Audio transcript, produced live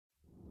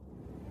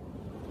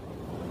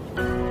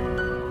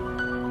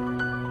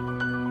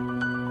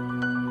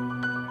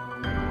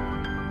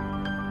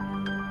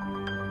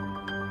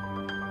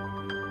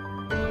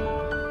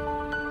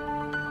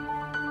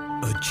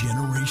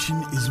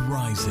nation is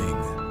rising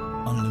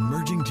on an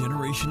emerging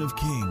generation of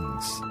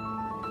kings.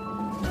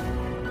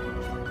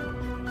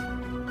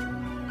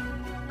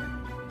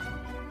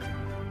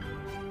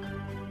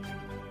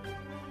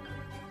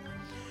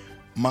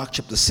 Mark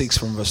chapter 6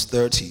 from verse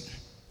 30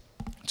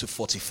 to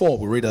 44.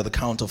 We read at the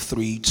count of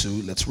 3,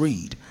 2. Let's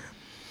read.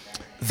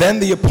 Then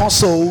the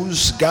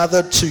apostles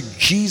gathered to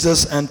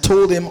Jesus and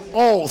told him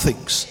all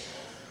things,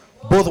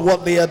 both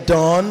what they had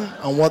done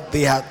and what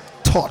they had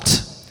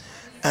taught.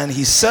 And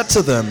he said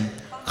to them,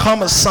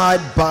 come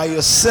aside by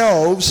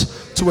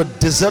yourselves to a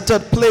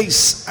deserted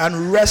place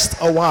and rest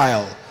a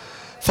while.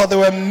 For there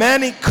were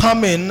many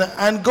coming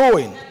and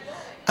going,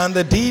 and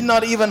they did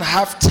not even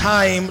have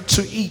time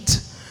to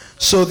eat.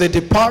 So they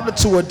departed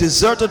to a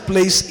deserted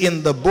place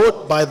in the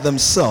boat by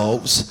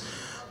themselves.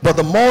 But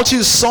the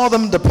multitude saw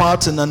them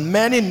departing, and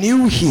many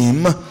knew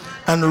him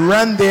and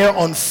ran there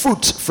on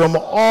foot from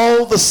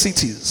all the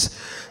cities.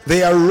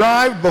 They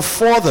arrived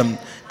before them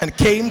and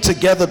came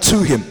together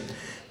to him.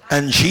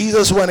 And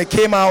Jesus, when he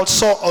came out,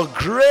 saw a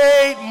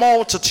great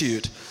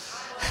multitude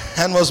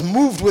and was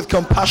moved with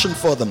compassion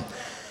for them,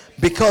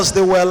 because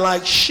they were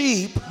like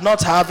sheep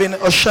not having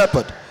a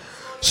shepherd.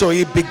 So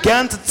he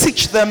began to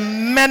teach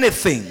them many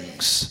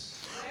things.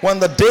 When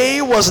the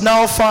day was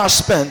now far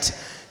spent,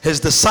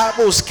 his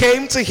disciples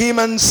came to him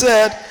and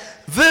said,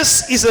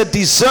 this is a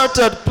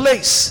deserted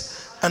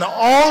place, and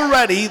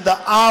already the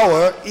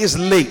hour is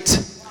late.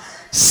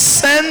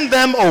 Send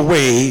them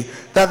away,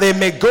 that they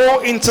may go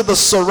into the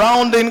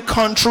surrounding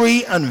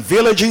country and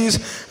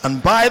villages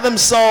and buy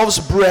themselves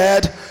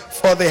bread,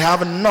 for they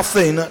have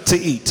nothing to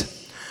eat.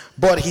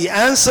 But he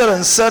answered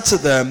and said to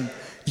them,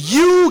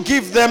 you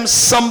give them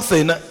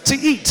something to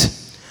eat.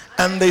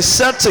 And they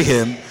said to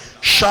him,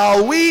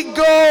 shall we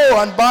go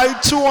and buy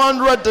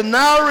 200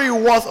 denarii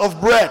worth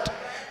of bread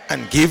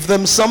and give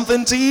them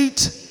something to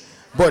eat?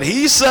 But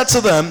he said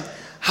to them,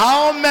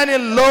 how many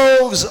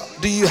loaves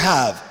do you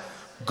have?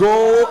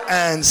 Go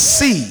and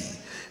see.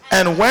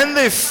 And when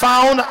they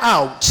found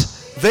out,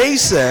 they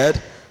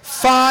said,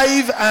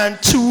 5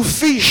 and 2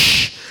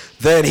 fish.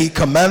 Then he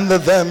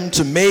commanded them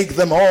to make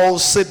them all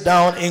sit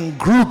down in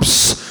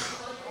groups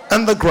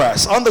on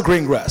the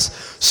green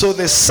grass. So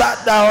they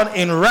sat down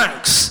in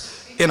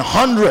ranks, in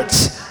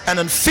hundreds and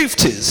in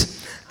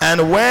 50s.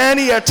 And when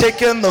he had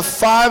taken the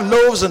 5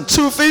 loaves and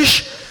 2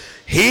 fish,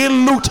 he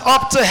looked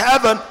up to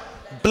heaven,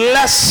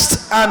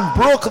 blessed and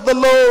broke the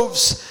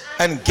loaves,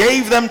 and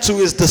gave them to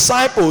his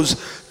disciples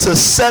to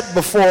set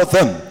before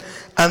them.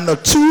 And the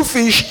 2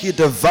 fish he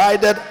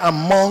divided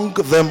among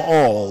them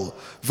all.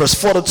 Verse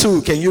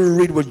 42, can you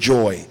read with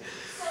joy?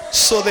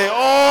 So they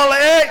all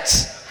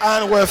ate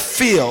and were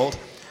filled,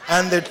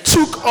 and they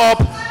took up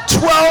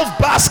 12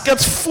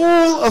 baskets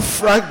full of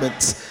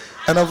fragments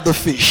and of the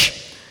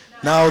fish.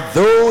 Now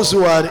those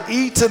who had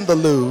eaten the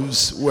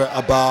loaves were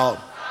about.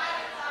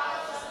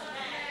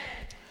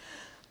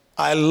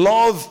 I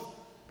love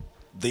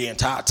the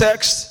entire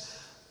text,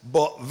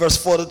 but verse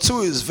 42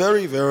 is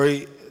very,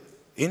 very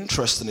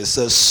interesting. It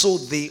says, so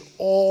they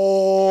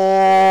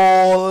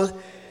all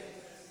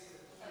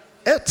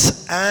ate,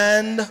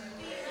 and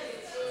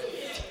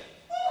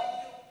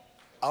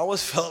I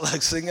always felt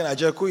like singing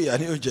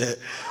Ajakuya,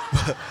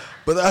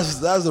 but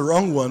that's the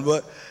wrong one.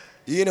 But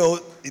you know,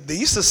 they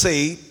used to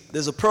say,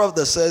 there's a proverb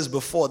that says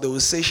before they will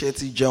say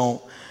Sheti John,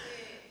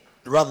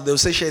 rather they will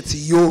say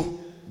Sheti Yo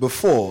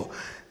before.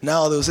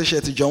 Now they will say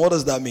Sheti John. What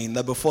does that mean?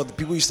 That before the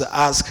people used to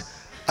ask,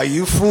 are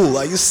you full?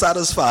 Are you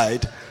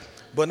satisfied?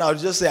 But now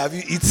just say, have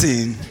you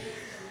eaten?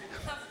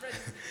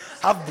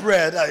 Have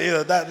bread. You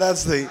know,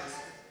 that's the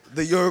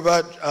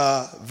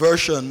Yoruba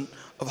version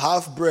of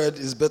half bread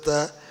is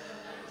better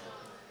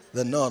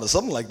than none, or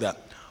something like that.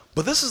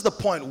 But this is the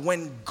point.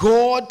 When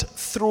God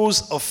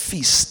throws a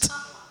feast,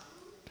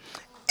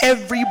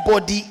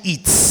 everybody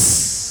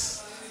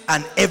eats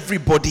and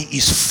everybody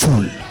is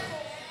full.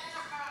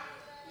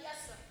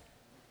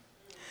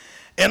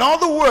 In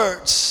other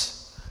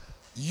words,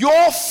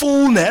 your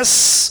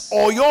fullness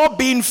or your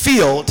being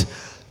filled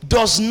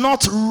does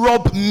not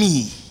rob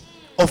me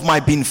of my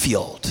being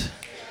filled.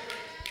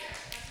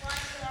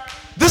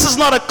 This is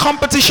not a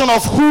competition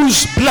of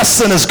whose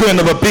blessing is going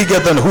to be bigger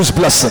than whose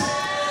blessing.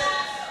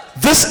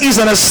 This is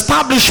an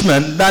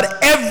establishment that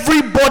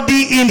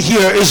everybody in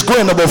here is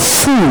going to be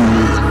full.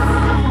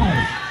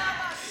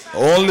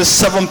 Only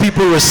 7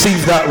 people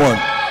received that one.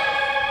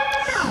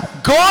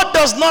 God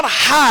does not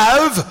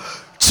have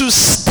to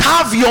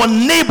starve your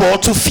neighbor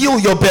to fill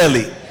your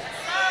belly.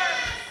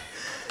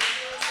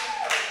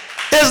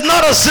 It's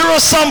not a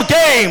zero-sum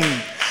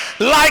game.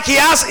 Like he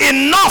has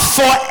enough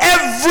for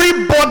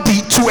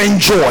everybody to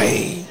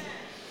enjoy.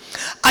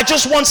 I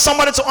just want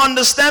somebody to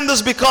understand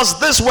this, because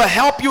this will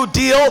help you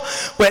deal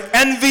with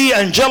envy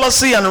and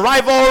jealousy and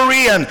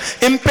rivalry and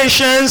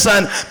impatience,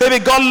 and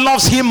maybe God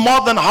loves him more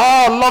than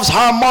her, loves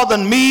her more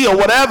than me, or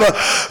whatever.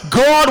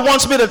 God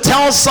wants me to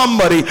tell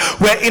somebody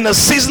we're in a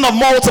season of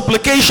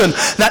multiplication,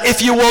 that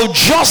if you will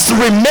just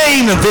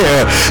remain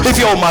there, if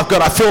you, oh my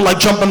God, I feel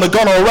like jumping the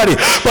gun already.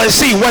 But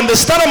see, when they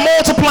started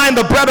multiplying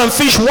the bread and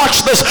fish,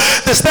 watch this,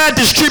 they started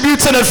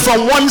distributing it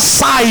from one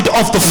side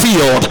of the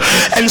field.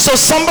 And so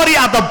somebody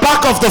at the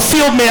back of the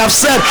field may have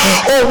said,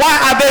 oh, why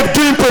are they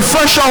doing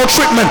preferential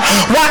treatment?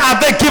 Why are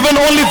they giving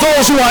only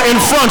those who are in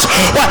front?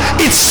 Well,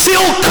 it's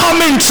still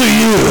coming to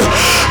you.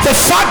 The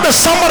fact that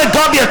somebody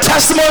got their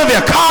testimony,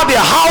 their car,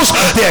 their house,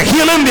 their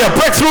healing, their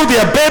breakthrough,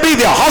 their baby,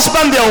 their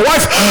husband, their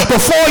wife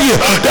before you,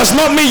 does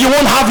not mean you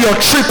won't have your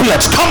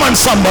triplets. Come on,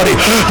 somebody.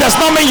 Does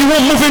not mean you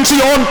won't move into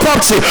your own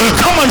property.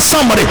 Come on,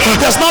 somebody.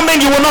 Does not mean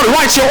you will not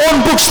write your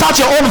own book, start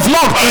your own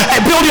vlog,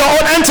 and build your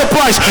own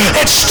enterprise.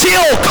 It's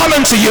still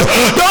coming to you.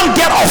 Don't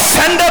get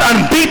offended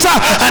and bitter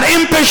and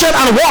impatient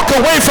and walk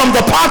away from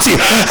the party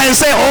and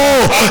say,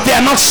 oh, they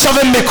are not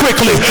serving me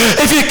quickly.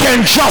 If you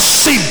can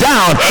just sit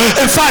down.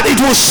 In fact, it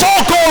will so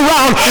go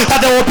around that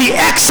there will be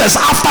excess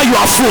after you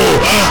are full.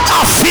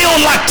 I feel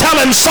like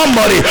telling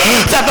somebody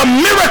that the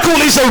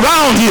miracle is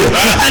around you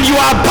and you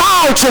are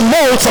about to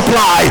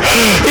multiply.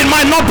 It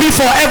might not be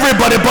for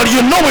everybody, but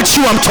you know it's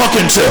who I'm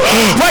talking to.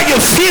 Where you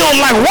feel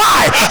like,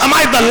 why am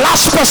I the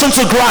last person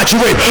to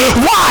graduate?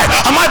 Why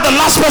am I the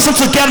last person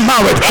to get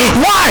married?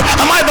 Why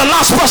am I the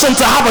last person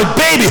to have a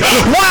baby?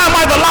 Why am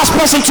I the last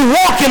person to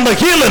walk in the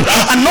healing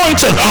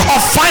anointing or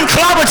find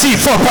clarity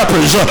for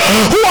purpose?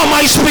 Who am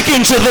I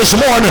speaking to this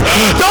morning?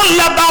 Don't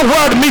let that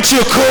word meet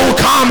you cool,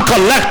 calm,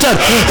 collected.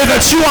 If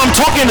it's you I'm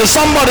talking to,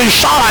 somebody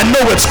shout, I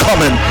know it's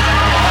coming.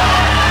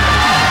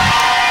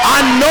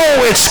 I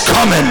know it's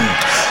coming.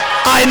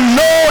 I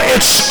know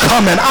it's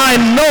coming. I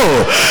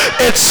know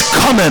it's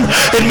coming.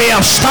 It may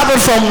have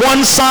started from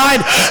one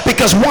side,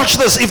 because watch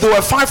this, if there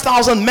were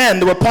 5,000 men,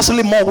 there were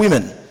possibly more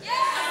women,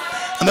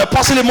 and there were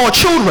possibly more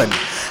children,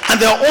 and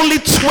there are only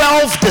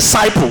 12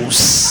 disciples.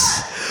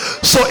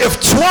 So if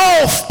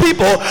 12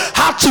 people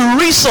had to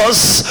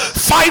resource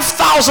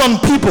 5,000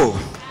 people,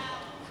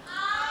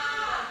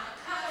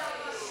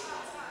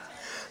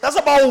 that's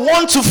about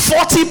 1 to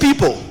 40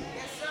 people.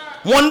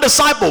 One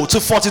disciple to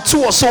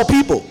 42 or so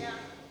people.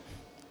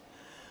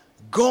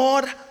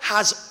 God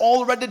has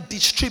already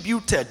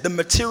distributed the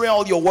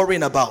material you're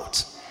worrying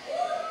about.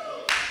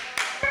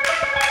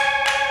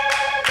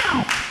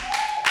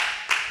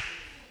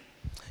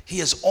 He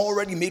has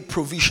already made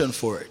provision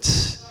for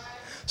it.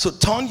 So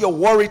turn your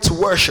worry to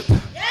worship.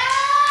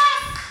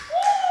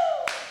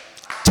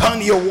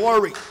 Turn your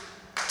worry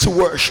to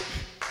worship.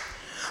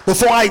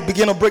 Before I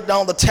begin to break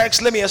down the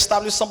text, let me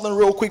establish something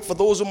real quick for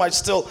those who might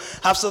still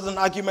have certain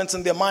arguments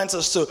in their minds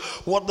as to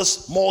what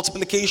this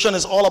multiplication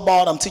is all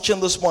about. I'm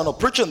teaching this morning, or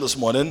preaching this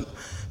morning.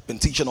 Been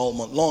teaching all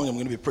month long. I'm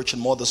going to be preaching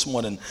more this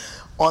morning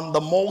on the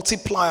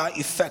multiplier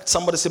effect.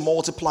 Somebody say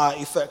multiplier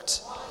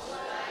effect.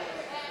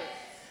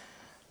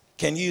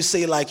 Can you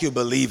say like you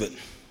believe it?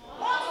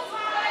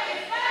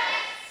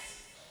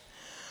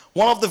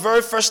 One of the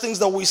very first things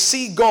that we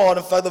see God,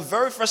 in fact, the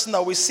very first thing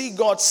that we see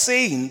God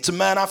saying to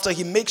man after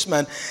he makes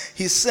man,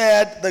 he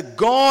said that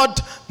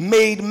God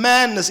made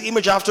man in his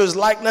image after his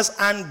likeness,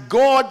 and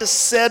God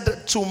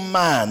said to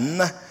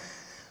man,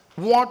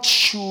 what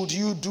should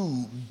you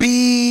do?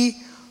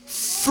 Be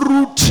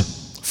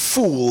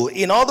fruitful.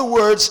 In other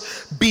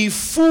words, be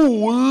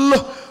full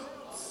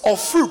of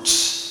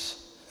fruit.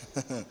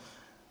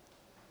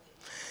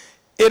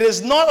 It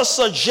is not a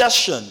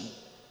suggestion.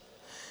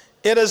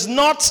 It is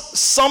not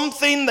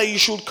something that you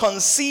should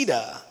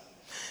consider.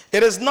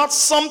 It is not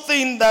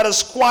something that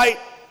is quite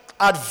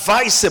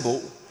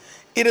advisable.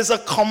 It is a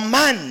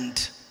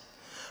command.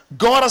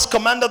 God has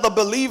commanded the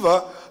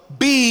believer,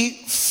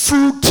 be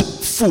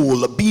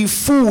fruitful, be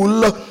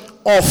full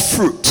of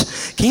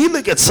fruit. Can you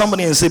look at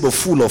somebody and say, be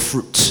full of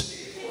fruit?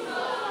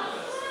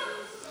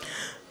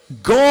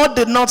 God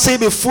did not say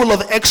be full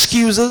of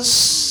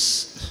excuses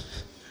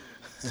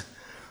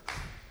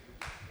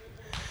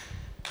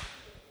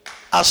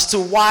as to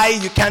why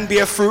you can't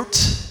bear fruit.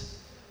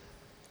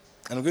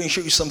 And I'm going to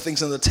show you some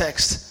things in the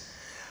text.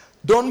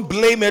 Don't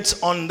blame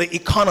it on the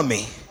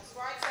economy.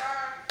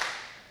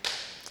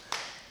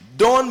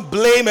 Don't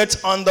blame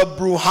it on the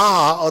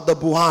brouhaha or the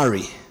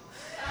Buhari.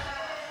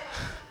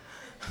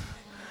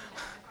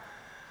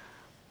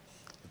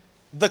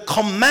 The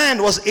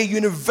command was a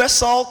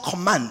universal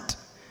command.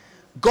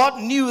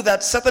 God knew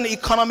that certain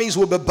economies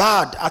would be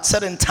bad at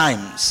certain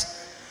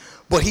times,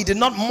 but he did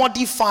not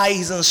modify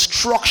his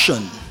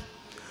instruction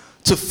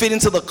to fit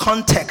into the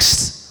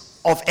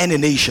context of any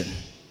nation.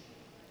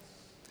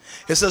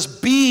 It says,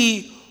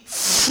 be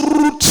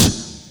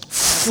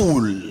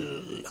fruitful.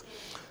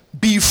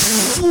 Be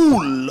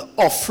full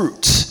of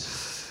fruit.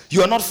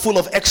 You are not full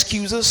of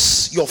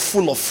excuses, you're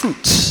full of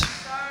fruit.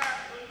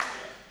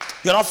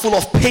 You're not full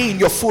of pain,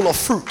 you're full of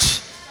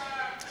fruit.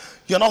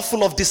 You're not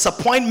full of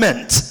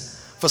disappointment.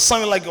 For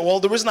something like, well,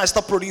 the reason I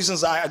stopped producing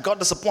is I got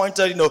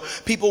disappointed.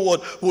 People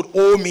would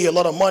owe me a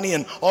lot of money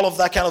and all of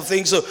that kind of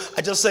thing. So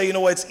I just say,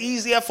 it's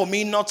easier for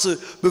me not to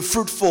be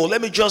fruitful.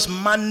 Let me just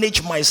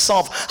manage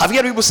myself. I've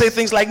heard people say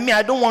things like, me,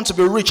 I don't want to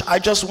be rich. I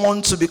just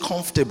want to be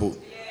comfortable.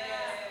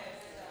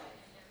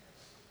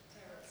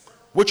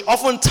 Which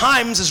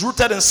oftentimes is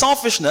rooted in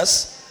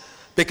selfishness.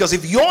 Because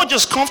if you're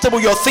just comfortable,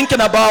 you're thinking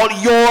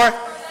about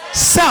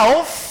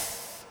yourself.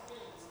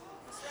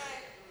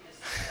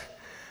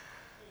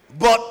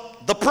 But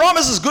the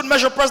promise is good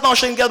measure, pressed down,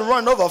 shall get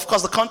run over. Of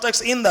course, the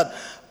context in that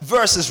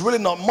verse is really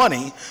not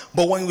money.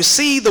 But when we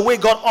see the way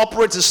God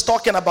operates, is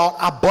talking about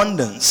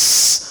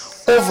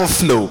abundance,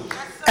 overflow,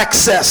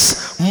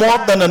 excess, more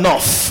than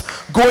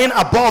enough, going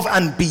above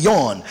and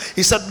beyond.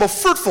 He said, but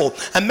fruitful.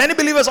 And many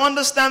believers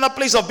understand that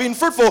place of being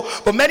fruitful,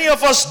 but many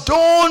of us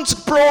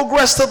don't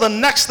progress to the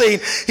next thing.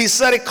 He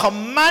said, he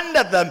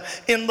commanded them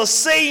in the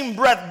same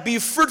breath, be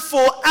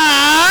fruitful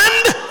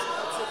and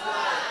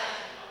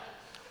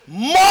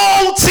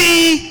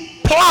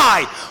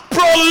multiply,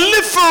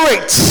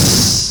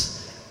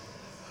 proliferates,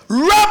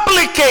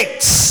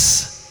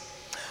 replicates,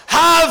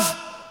 have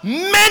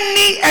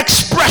many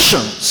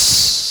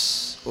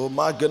expressions. Oh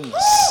my goodness.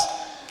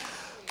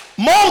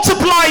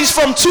 Multiply is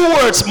from two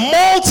words,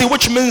 multi,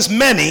 which means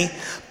many,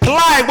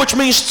 ply, which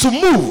means to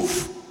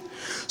move.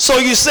 So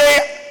you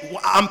say,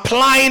 I'm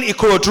plying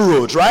Ikorodu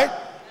Road, right?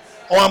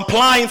 Or I'm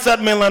plying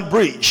Third Mainland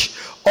Bridge,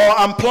 or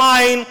I'm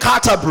plying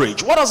Carter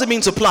Bridge. What does it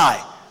mean to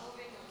ply?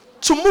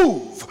 To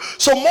move.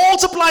 So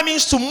multiply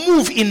means to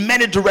move in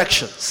many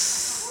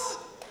directions.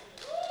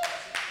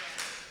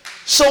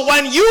 So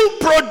when you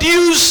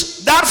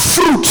produce that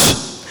fruit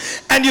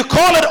and you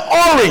call it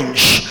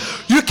orange,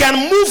 you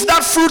can move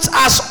that fruit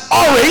as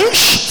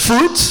orange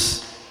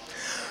fruit.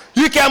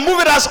 You can move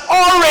it as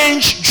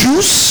orange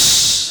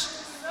juice.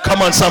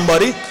 Come on,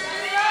 somebody.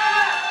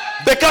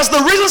 Because the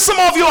reason some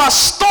of you are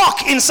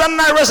stuck in certain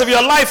areas of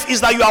your life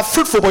is that you are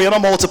fruitful but you're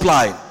not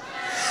multiplying.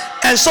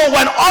 And so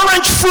when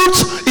orange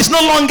fruit is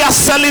no longer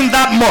selling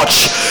that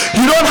much,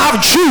 you don't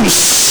have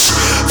juice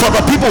for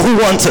the people who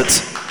want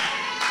it.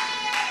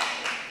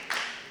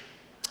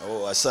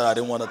 Oh, I said I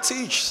didn't want to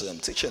teach, so I'm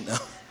teaching now.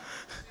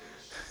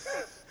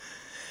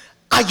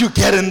 Are you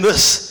getting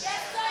this? Yes,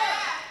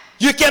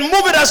 you can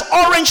move it as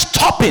orange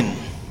topping,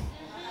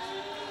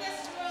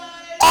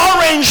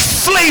 orange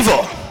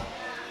flavor,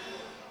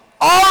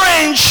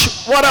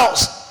 orange, what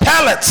else?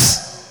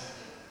 Pellets,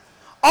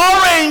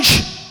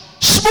 orange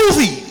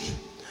smoothie.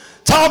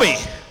 Tell me,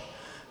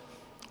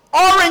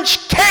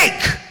 orange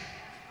cake,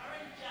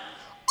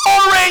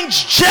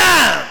 orange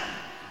jam.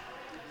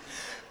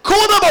 Could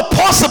it be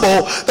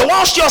possible that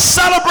whilst you're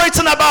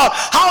celebrating about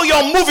how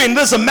you're moving,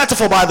 this is a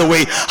metaphor by the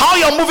way, how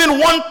you're moving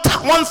 1,000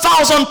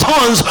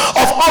 tons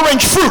of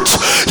orange fruit,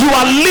 you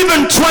are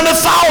leaving 20,000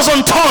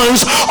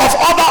 tons of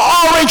other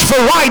orange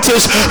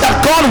varieties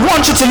that God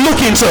wants you to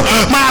look into.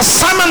 My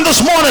assignment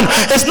this morning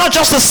is not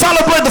just to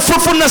celebrate the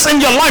fruitfulness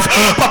in your life,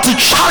 but to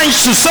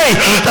challenge to say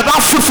that that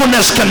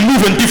fruitfulness can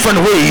move in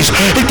different ways.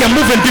 It can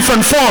move in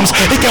different forms.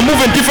 It can move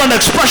in different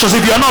expressions.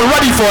 If you're not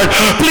ready for it,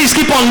 please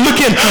keep on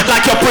looking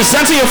like you're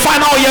presenting your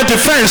final year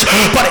defense.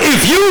 But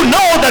if you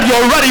know that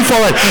you're ready for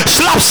it,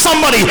 slap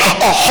somebody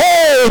a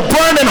whole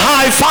burning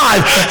high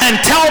five and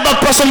tell that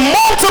person,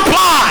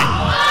 multiply.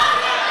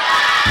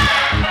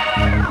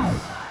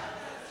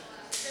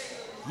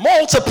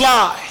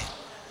 Multiply.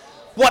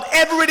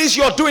 Whatever it is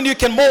you're doing, you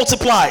can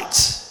multiply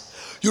it.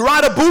 You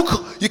write a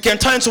book, you can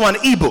turn to an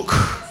ebook,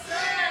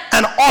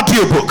 an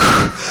audiobook,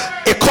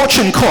 a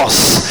coaching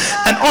course,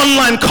 an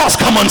online course.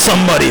 Come on,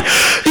 somebody.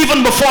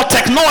 Even before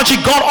technology,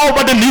 God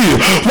already knew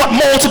what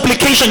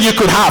multiplication you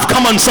could have.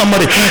 Come on,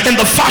 somebody. In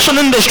the fashion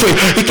industry,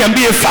 you can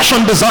be a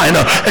fashion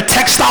designer, a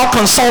textile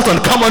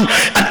consultant, come on,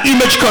 an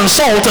image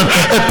consultant,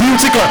 a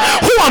beauty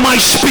Who am I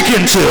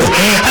speaking to?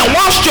 And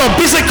whilst you're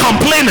busy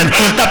complaining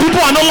that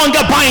people are no longer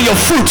buying your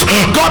fruit,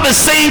 God is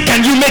saying,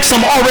 can you make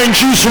some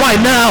orange juice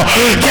right now?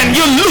 Can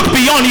you look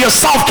beyond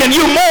yourself? Can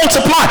you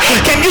multiply?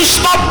 Can you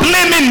stop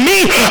blaming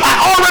me?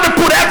 I already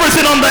put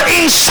everything on the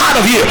inside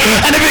of you,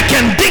 and if you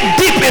can dig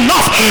deep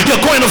enough,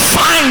 you're going to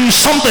find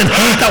something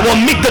that will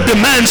meet the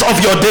demands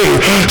of your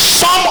day.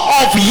 Some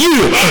of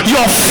you,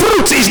 your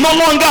fruit is no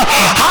longer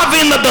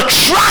having the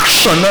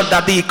traction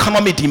that the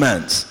economy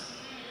demands.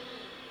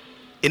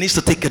 It needs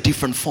to take a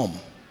different form.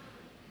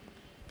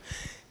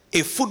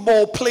 A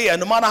football player,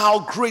 no matter how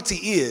great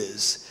he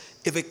is,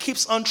 if he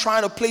keeps on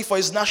trying to play for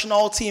his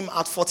national team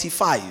at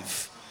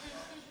 45,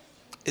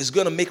 is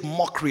going to make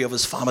mockery of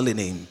his family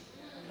name.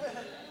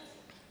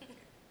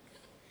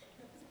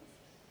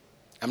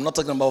 I'm not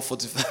talking about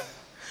 45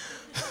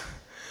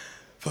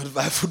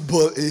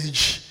 football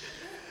age.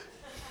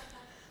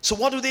 So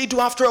what do they do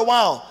after a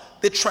while?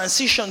 They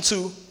transition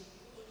to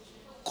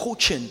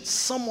coaching.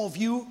 Some of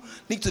you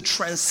need to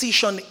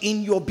transition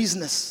in your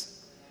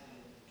business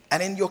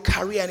and in your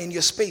career and in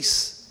your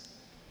space.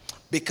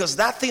 Because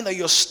that thing that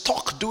you're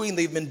stuck doing,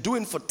 that you've been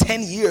doing for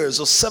 10 years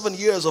or 7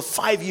 years or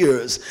 5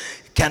 years,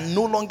 can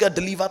no longer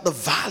deliver the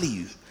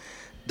value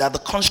that the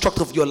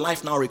construct of your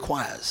life now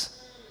requires.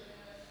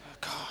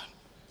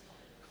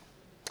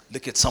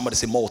 Look at somebody,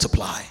 say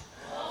multiply.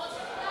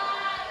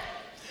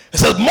 It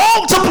says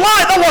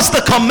multiply, that was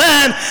the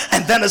command.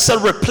 And then it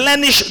said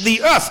replenish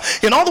the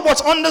earth. In other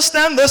words,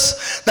 understand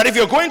this, that if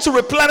you're going to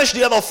replenish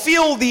the earth or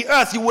fill the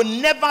earth, you will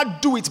never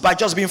do it by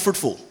just being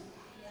fruitful.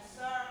 Yes,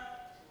 sir.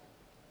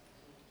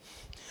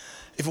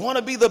 If you want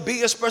to be the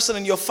biggest person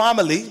in your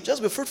family,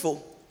 just be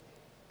fruitful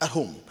at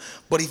home.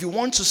 But if you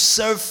want to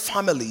serve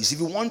families, if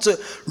you want to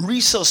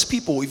resource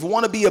people, if you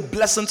want to be a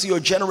blessing to your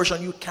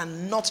generation, you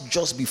cannot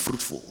just be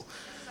fruitful. Yes,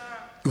 sir.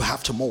 You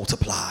have to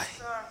multiply. Yes, sir.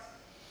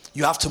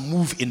 You have to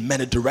move in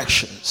many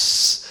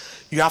directions.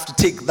 You have to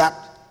take that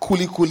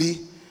kuli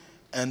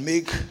and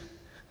make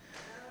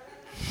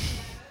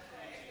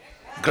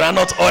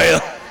granite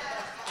oil.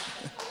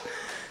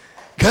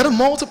 Got to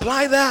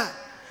multiply that.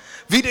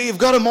 Video, you've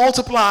got to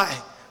multiply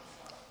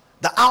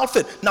the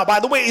outfit. Now,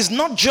 by the way, it's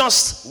not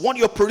just what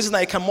you're producing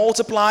that you can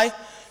multiply.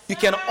 You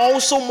can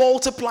also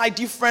multiply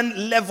different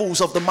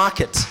levels of the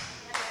market.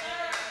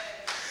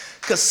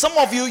 Because some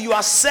of you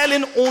are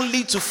selling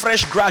only to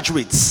fresh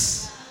graduates.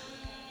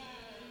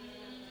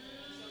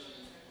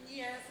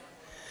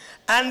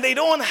 And they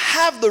don't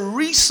have the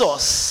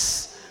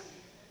resource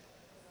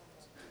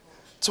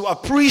to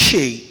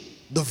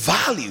appreciate the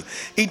value.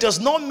 It does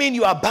not mean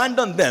you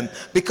abandon them,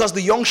 because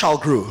the young shall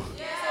grow.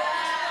 Yeah.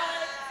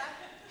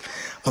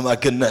 Oh my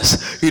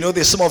goodness. You know,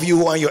 there's some of you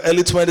who are in your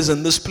early 20s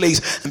in this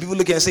place, and people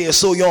look and say, you're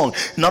so young.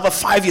 Another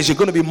 5 years, you're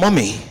going to be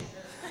mommy.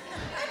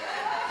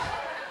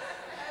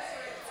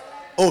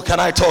 Oh, can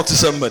I talk to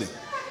somebody?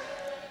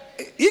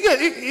 You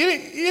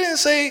didn't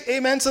say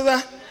amen to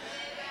that?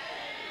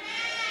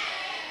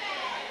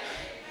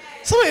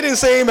 Somebody didn't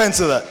say amen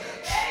to that.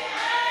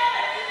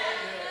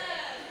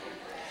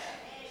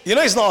 You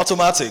know, it's not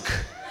automatic.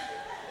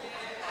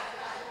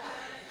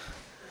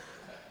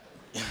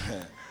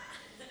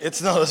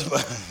 It's not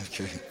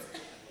automatic.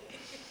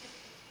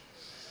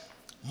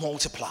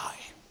 Multiply.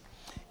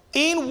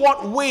 In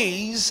what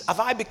ways have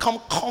I become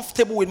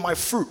comfortable with my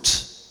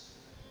fruit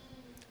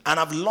and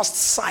I've lost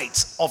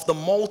sight of the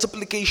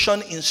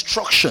multiplication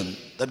instruction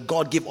that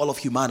God gave all of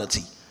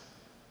humanity?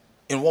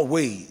 In what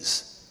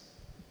ways?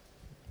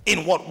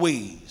 In what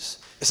ways?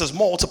 It says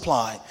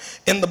multiply.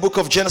 In the book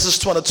of Genesis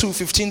 22,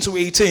 15 to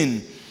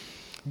 18,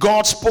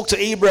 God spoke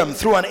to Abram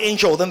through an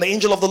angel. Then the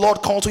angel of the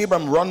Lord called to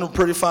Abram. Run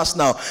pretty fast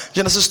now.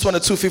 Genesis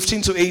 22,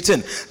 15 to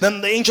 18.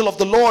 Then the angel of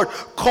the Lord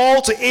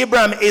called to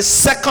Abram a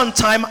second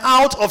time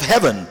out of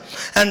heaven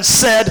and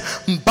said,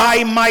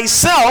 by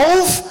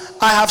myself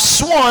I have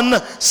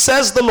sworn,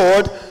 says the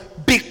Lord,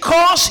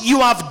 because you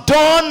have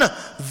done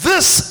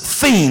this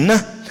thing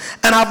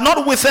and have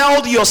not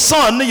withheld your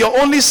son, your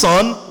only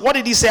son. What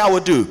did he say I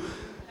would do?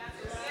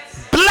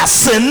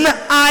 Blessing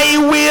I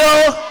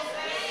will.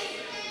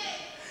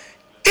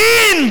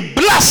 In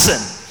blessing,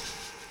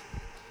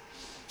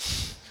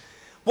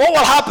 what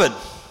will happen?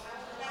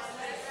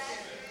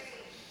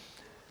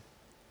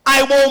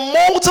 I will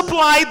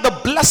multiply the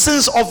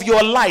blessings of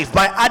your life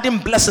by adding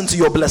blessing to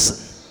your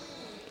blessing,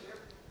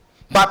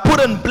 by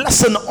putting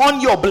blessing on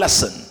your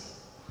blessing.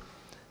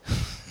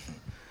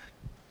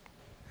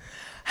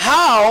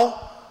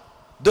 How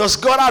does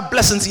God add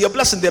blessing to your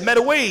blessing? There are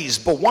many ways,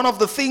 but one of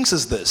the things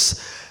is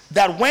this,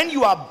 that when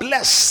you are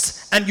blessed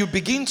and you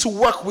begin to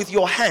work with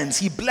your hands,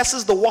 he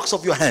blesses the works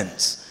of your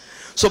hands.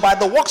 So by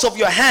the works of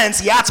your hands,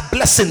 he adds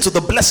blessing to the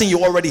blessing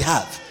you already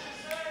have.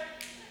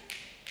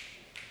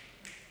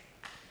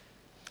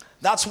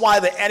 That's why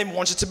the enemy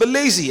wants you to be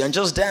lazy and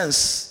just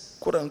dance,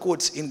 quote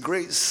unquote, in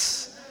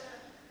grace.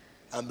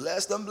 I'm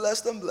blessed, I'm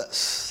blessed, I'm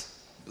blessed.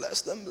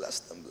 Blessed, I'm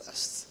blessed, I'm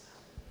blessed.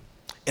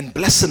 In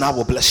blessing, I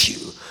will bless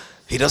you.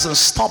 He doesn't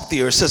stop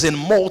there. It says in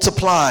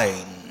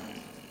multiplying.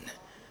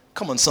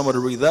 Come on, somebody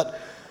read that.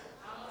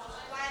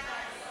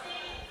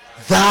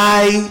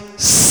 Thy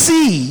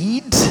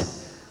seed,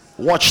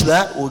 watch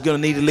that, we're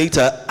going to need it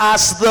later,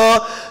 as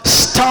the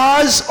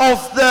stars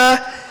of the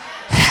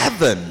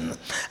heaven,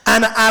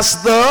 and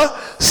as the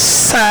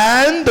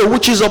sand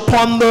which is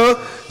upon the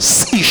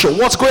seashore.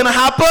 What's going to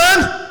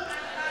happen?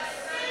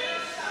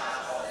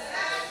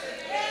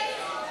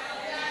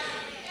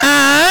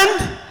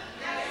 And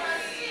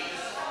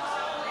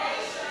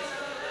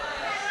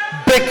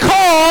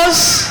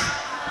because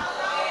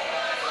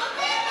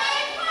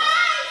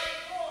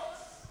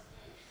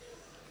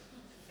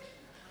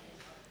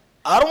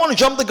I don't want to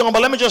jump the gun,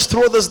 but let me just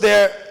throw this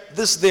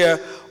there.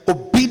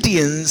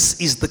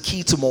 Obedience is the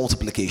key to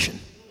multiplication.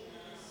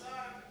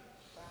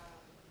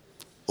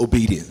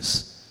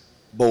 Obedience.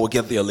 But we'll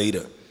get there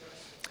later.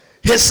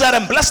 He said,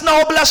 and bless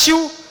now, bless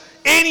you.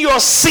 In your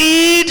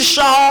seed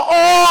shall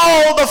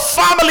all the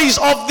families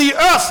of the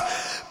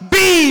earth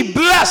be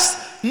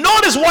blessed.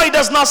 Notice what he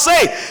does not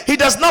say. He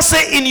does not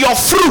say in your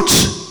fruit.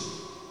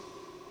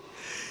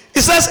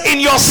 He says in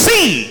your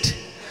seed.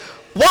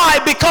 Why?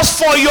 Because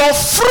for your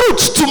fruit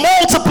to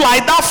multiply,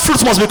 that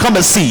fruit must become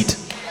a seed.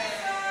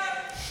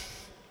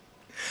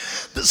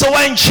 So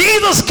when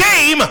Jesus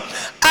came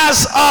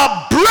as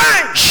a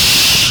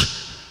branch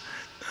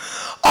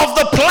of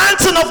the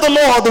planting of the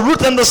Lord, the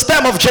root and the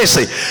stem of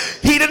Jesse.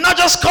 He did not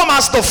just come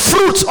as the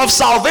fruit of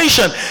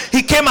salvation,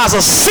 he came as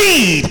a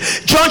seed.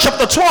 John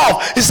chapter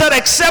 12, he said,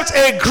 except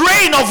a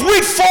grain of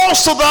wheat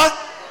falls to the...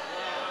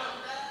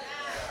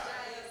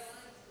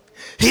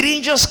 He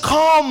didn't just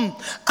come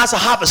as a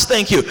harvest,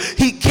 thank you.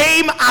 He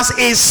came as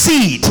a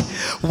seed.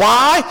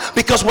 Why?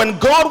 Because when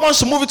God wants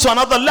to move it to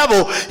another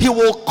level, he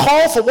will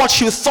call for what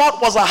you thought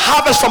was a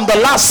harvest from the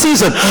last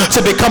season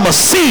to become a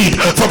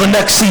seed for the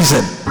next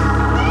season.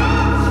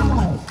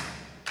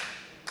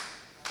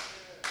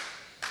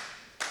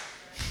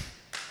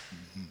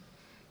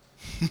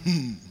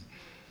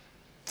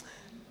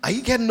 Are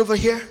you getting over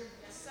here?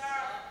 Yes, sir.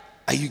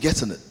 Are you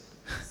getting it?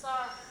 Yes, sir.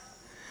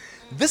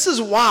 This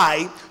is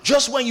why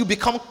just when you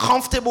become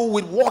comfortable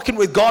with walking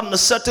with God on a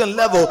certain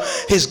level,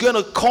 he's going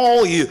to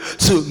call you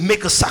to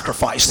make a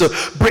sacrifice, to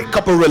break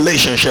up a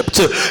relationship,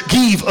 to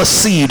give a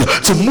seed,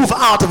 to move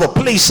out of a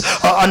place,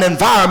 an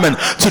environment,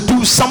 to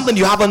do something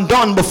you haven't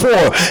done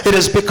before. It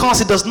is because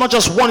he does not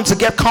just want you to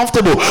get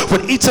comfortable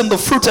with eating the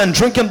fruit and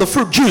drinking the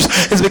fruit juice.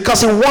 It's because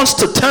he wants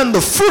to turn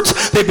the fruit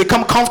they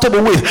become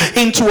comfortable with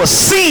into a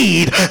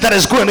seed that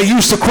is going to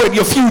use to create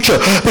your future,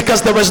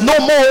 because there is no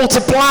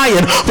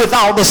multiplying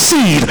without the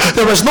seed.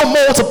 There is no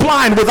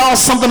multiplying without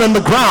something in the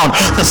ground.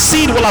 The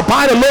seed will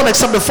abide alone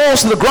except it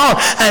falls to the ground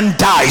and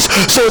dies.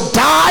 So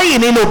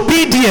dying in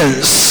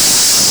obedience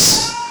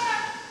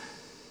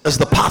is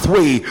the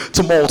pathway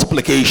to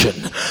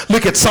multiplication.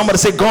 Look at somebody,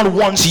 say, God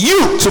wants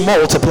you to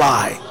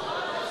multiply.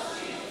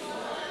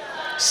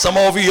 Some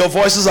of you, your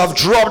voices have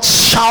dropped.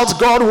 Shout,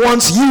 God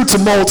wants you to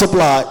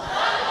multiply.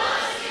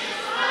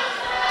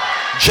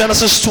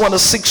 Genesis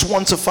 26,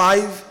 1 to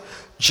 5.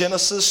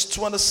 Genesis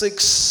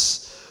 26,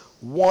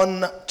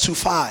 1 to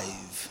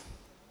 5.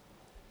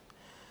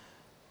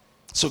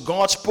 So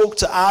God spoke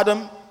to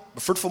Adam,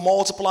 be fruitful,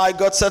 multiply.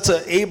 God said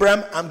to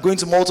Abraham, I'm going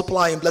to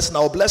multiply and bless, and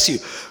I will bless you.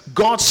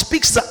 God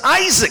speaks to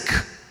Isaac.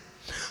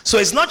 So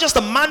it's not just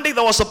a mandate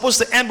that was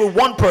supposed to end with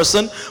one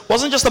person. It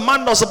wasn't just a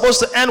mandate that was supposed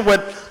to end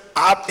with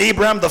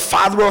Abraham, the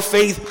father of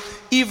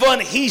faith. Even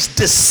his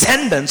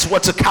descendants were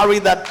to carry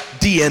that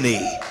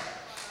DNA.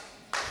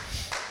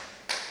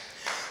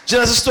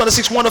 Genesis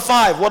 26, 1 to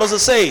 5. What does it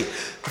say?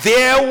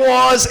 There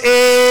was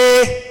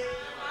a...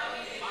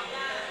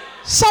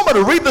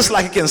 Somebody read this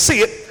like you can see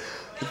it.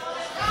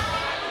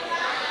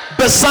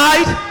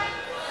 Beside,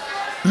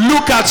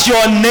 look at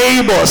your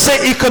neighbor.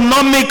 Say,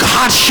 economic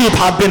hardship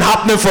had been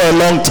happening for a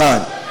long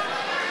time.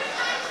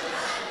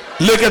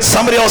 Look at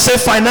somebody else. Say,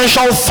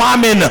 financial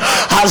famine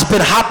has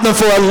been happening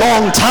for a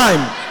long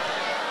time.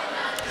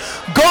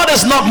 God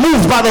is not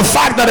moved by the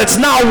fact that it's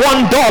now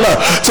 $1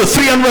 to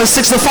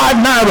 365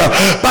 naira.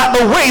 By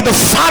the way, the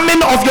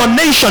famine of your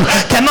nation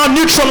cannot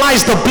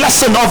neutralize the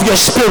blessing of your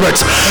spirit.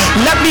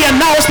 Let me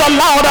announce that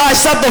louder. I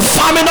said the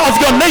famine of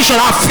your nation,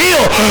 I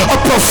feel a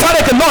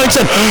prophetic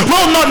anointing,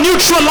 will not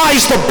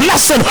neutralize the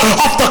blessing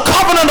of the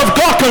covenant of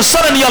God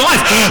concerning your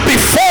life.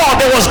 Before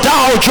there was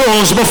Dow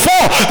Jones,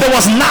 before there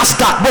was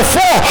NASDAQ,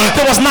 before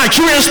there was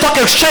Nigerian Stock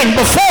Exchange,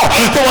 before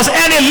there was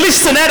any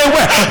listing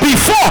anywhere,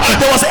 before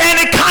there was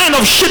any kind of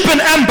shipping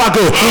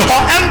embargo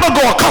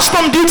or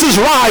custom duties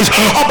rise,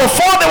 or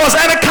before there was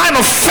any kind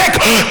of fake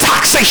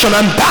taxation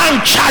and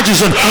bank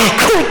charges and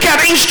crooked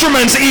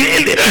instruments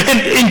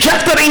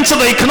injected into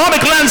the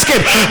economic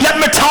landscape, let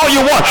me tell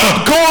you what,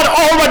 God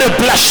already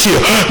blessed you.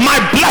 My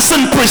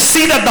blessing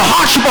preceded the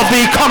hardship of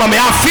the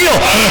economy. I feel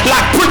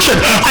like preaching.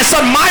 I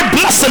said my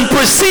blessing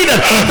preceded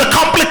the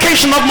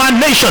complication of my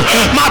nation.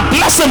 My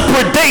blessing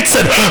predates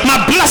it. My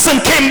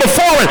blessing came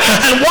before it,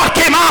 and what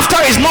came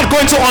after is not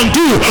going to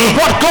undo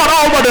what God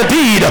already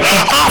did.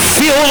 I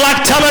feel like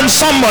telling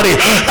somebody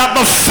that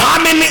the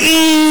famine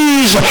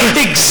is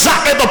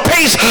exactly the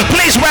place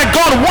where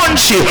God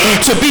wants you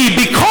to be,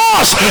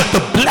 because the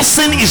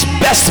blessing is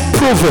best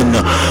proven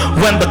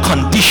when the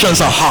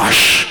conditions are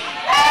harsh.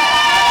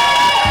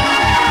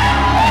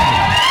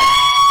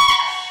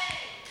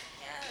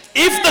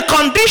 If the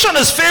condition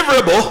is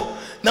favorable,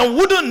 then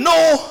wouldn't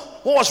know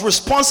what was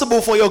responsible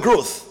for your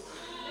growth,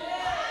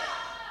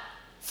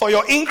 for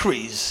your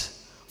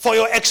increase, for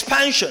your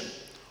expansion,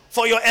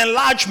 for your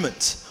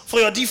enlargement, for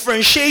your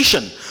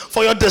differentiation,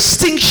 for your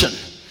distinction.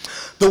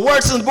 The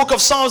words in the book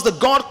of Psalms that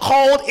God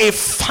called a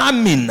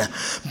famine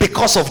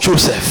because of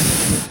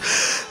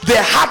Joseph.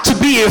 There had to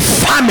be a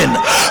famine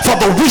for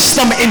the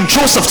wisdom in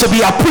Joseph to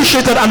be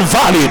appreciated and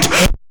valued.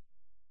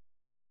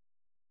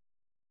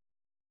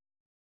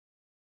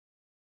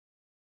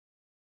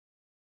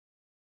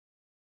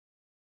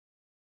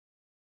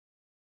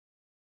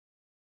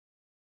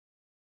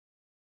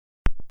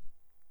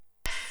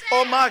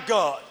 Oh my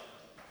God.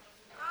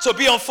 To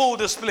be on full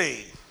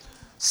display.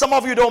 Some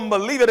of you don't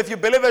believe it. If you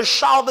believe it,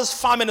 shout, this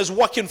famine is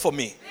working for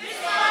me.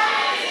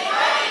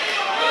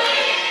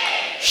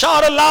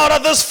 Shout it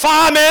louder, this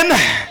famine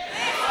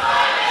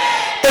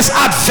is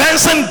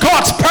advancing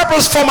God's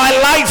purpose for my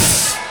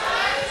life.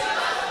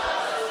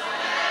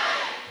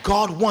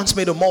 God wants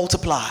me to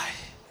multiply.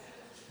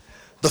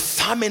 The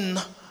famine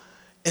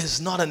is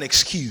not an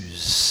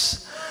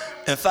excuse.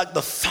 In fact,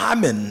 the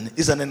famine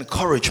is an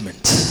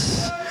encouragement.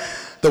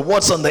 The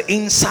what's on the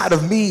inside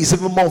of me is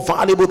even more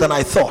valuable than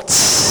I thought.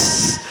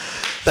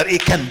 That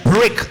it can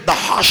break the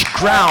harsh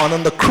ground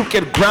and the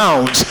crooked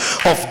grounds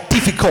of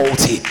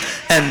difficulty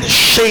and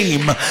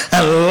shame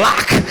and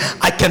lack.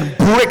 I can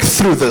break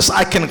through this.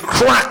 I can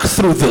crack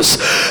through this.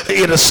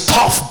 It is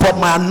tough, but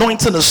my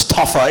anointing is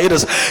tougher. It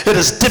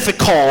is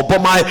difficult, but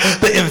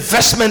the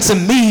investments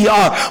in me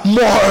are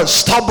more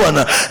stubborn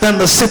than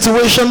the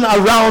situation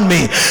around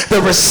me.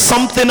 There is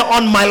something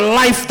on my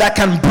life that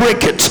can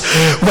break it.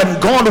 When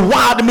God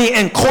wired me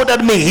and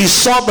coded me, he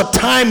saw the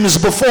times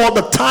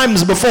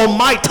before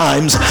my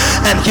times,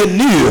 and he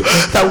knew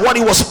that what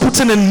he was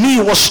putting in me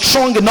was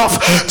strong enough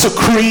to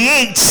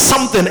create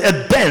something,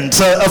 a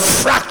dent, a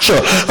fracture,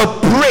 a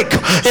break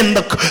in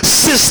the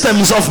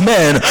systems of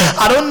men.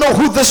 I don't know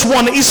who this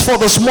one is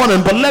for this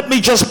morning, but let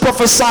me just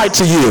prophesy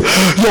to you.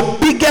 Your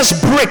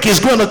biggest break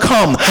is going to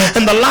come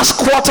in the last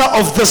quarter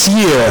of this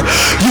year.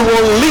 You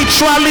will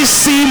literally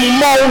see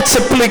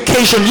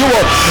multiplication. You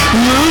will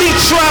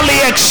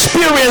literally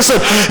experience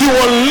it. You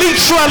will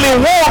literally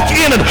walk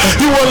in it.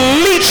 You will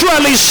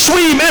literally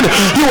swim in it.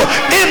 You will,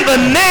 in the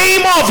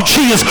name of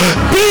Jesus,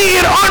 be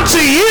it unto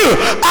you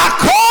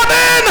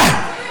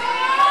according.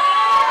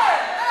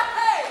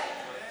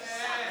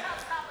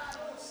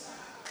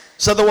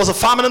 So there was a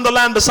famine in the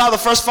land beside the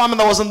first famine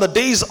that was in the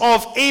days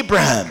of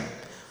Abraham.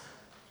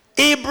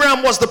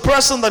 Abraham was the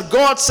person that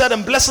God said,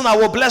 "In blessing I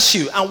will bless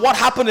you." And what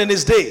happened in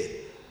his day?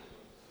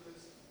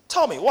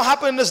 Tell me, what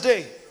happened in this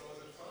day?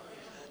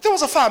 There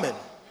was a famine.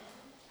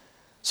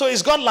 So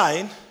is God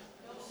lying?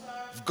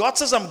 If God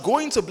says, "I'm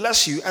going to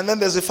bless you," and then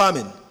there's a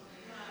famine,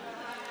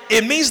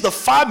 it means the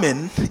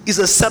famine is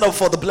a setup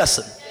for the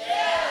blessing.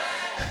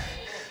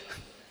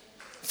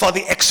 For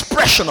the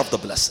expression of the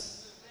blessing.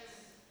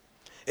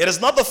 It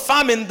is not the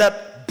famine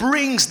that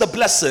brings the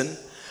blessing,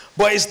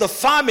 but it's the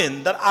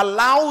famine that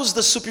allows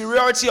the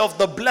superiority of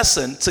the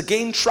blessing to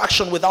gain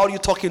traction without you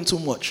talking too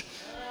much.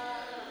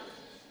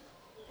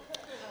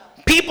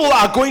 People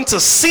are going to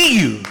see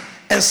you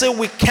and say,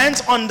 "We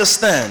can't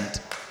understand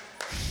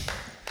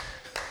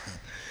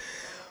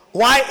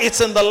why it's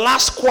in the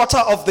last quarter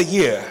of the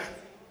year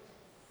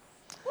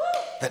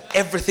that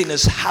everything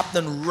is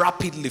happening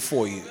rapidly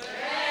for you."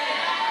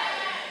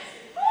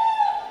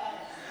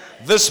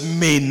 This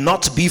may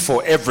not be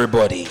for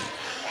everybody,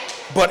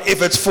 but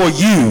if it's for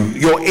you,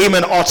 your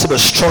amen ought to be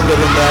stronger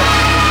than that.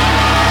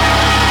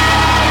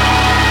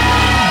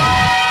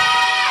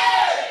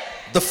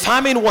 The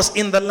famine was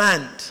in the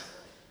land.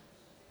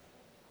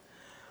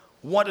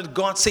 What did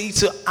God say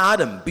to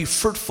Adam? "Be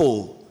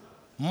fruitful,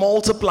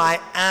 multiply,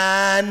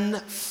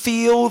 and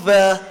fill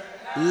the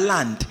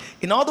land."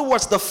 In other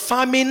words, the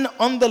famine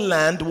on the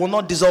land will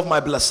not dissolve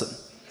my blessing.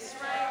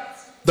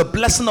 The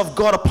blessing of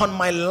God upon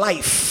my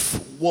life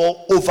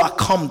will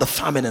overcome the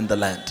famine in the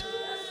land.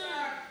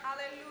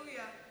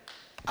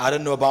 I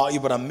don't know about you,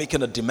 but I'm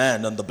making a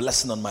demand on the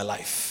blessing on my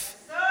life.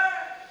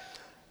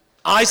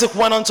 Isaac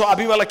went unto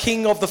Abimelech,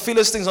 king of the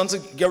Philistines, unto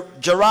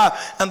Gerar,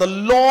 and the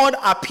Lord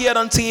appeared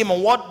unto him.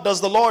 And what does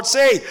the Lord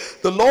say?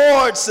 The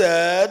Lord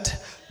said,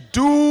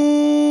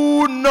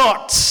 "Do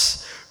not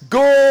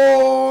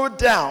go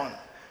down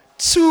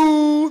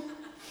to,"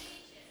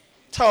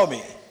 tell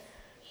me,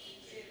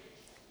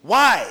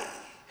 why?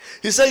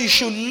 He said, "You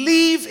should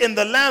live in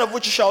the land of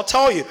which I shall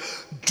tell you.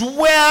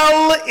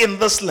 Dwell in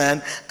this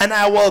land, and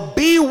I will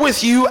be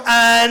with you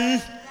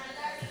and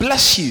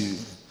bless you."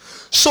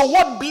 So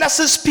what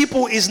blesses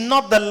people is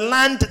not the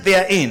land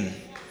they're in.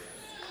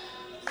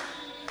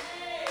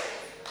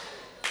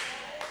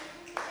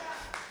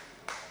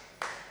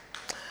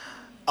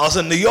 I was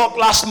in New York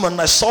last month.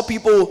 I saw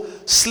people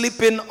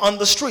sleeping on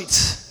the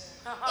streets.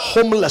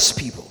 Homeless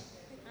people.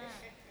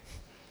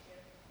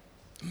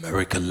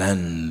 America,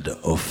 land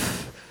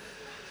of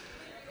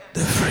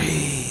the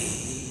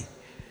free.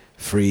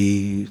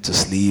 Free to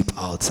sleep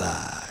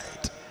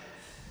outside.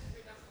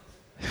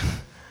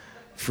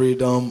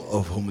 Freedom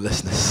of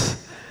homelessness.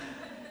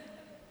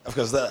 Of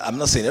course, I'm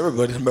not saying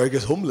everybody in America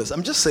is homeless.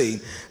 I'm just saying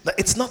that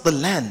it's not the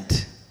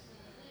land.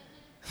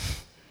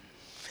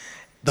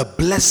 The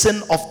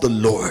blessing of the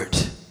Lord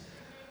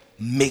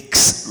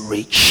makes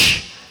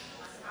rich,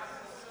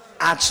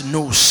 adds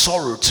no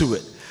sorrow to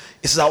it.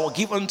 It says, "I will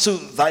give unto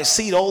thy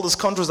seed all these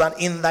countries, and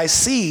in thy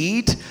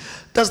seed."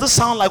 Does this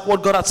sound like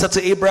what God had said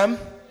to Abraham?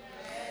 Yes.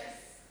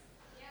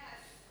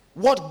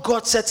 What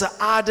God said to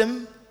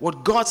Adam,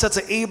 what God said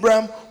to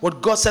Abraham,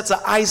 what God said to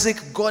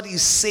Isaac, God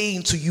is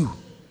saying to you.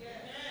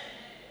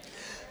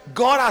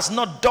 God has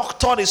not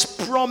doctored his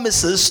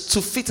promises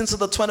to fit into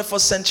the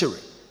 21st century.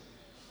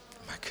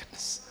 My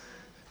goodness.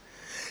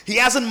 He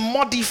hasn't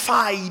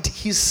modified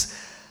his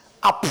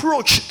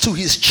approach to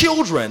his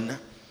children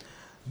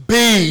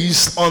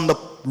based on the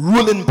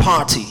ruling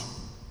party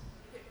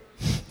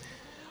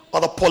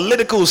or the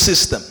political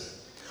system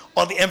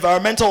or the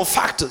environmental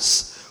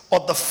factors or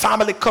the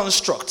family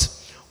construct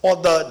or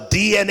the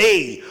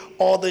DNA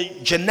or the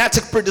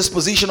genetic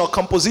predisposition or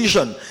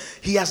composition.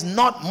 He has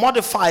not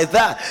modified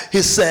that.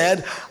 He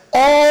said,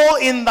 All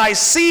in thy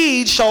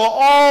seed shall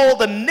all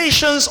the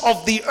nations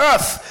of the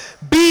earth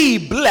be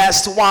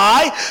blessed.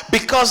 Why?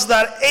 Because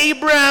that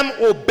Abraham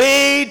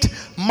obeyed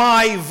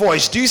my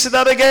voice. Do you see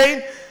that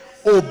again?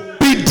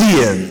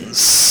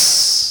 Obedience.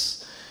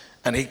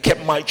 And he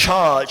kept my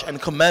charge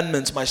and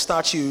commandments, my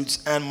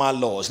statutes and my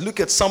laws. Look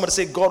at somebody,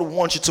 say, God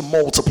wants you to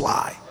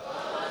multiply.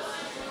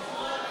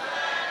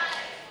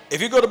 If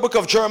you go to the book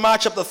of Jeremiah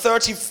chapter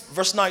 30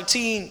 verse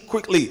 19,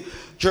 quickly.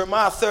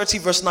 Jeremiah 30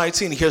 verse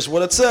 19, here's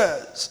what it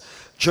says.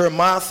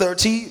 Jeremiah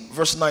 30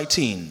 verse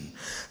 19.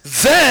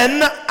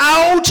 Then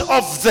out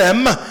of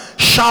them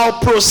shall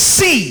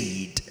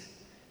proceed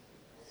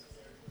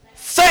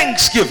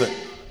thanksgiving,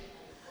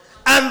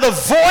 and the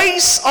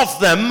voice of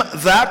them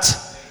that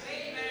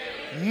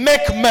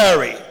make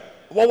merry.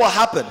 What will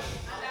happen?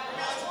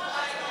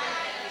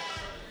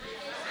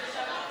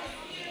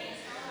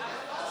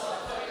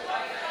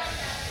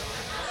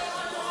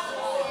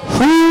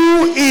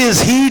 Who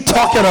is he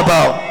talking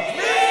about?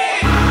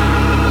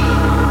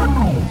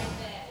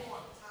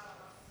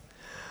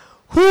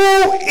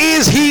 Who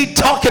is he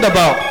talking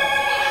about?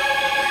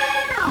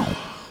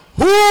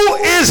 Who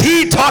is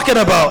he talking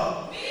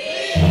about?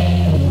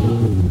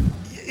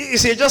 You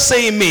see, just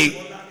saying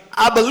me.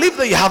 I believe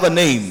that you have a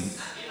name.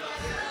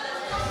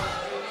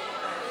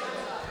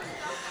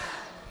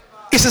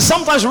 He says,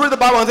 sometimes we read the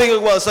Bible and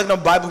think, well, it's talking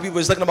about Bible people,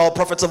 it's talking about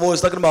prophets of old,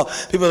 it's talking about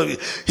people.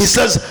 He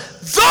says,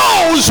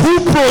 those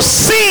who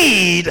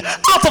proceed,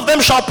 out of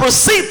them shall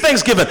proceed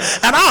thanksgiving,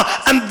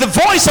 and the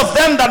voice of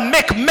them that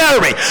make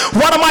merry.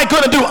 What am I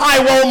going to do?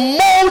 I will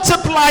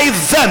multiply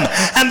them,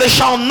 and they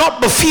shall not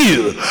be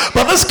few.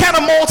 But this kind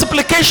of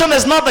multiplication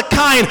is not the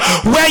kind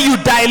where you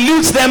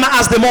dilute them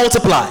as they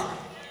multiply.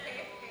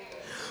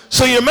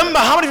 So you remember,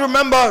 how many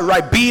remember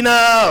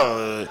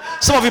Ribena?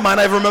 Some of you might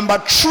not even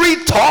remember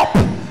Treetop.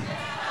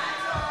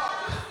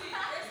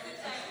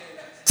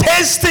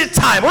 Tasty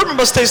time. Who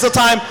remembers tasty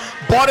time?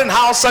 Boarding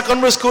house,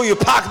 secondary school, you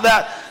pack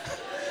that.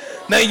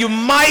 Now you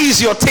mice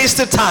your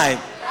tasty time.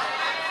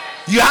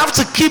 You have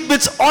to keep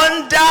it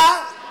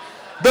under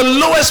the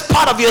lowest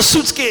part of your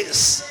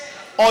suitcase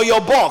or your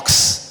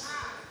box,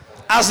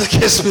 as the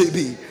case may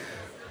be.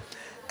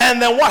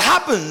 And then what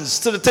happens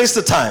to the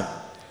tasty time?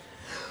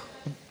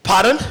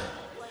 Pardon?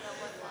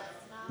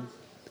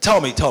 Tell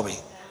me.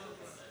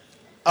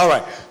 All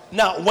right.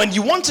 Now, when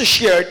you want to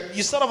share it,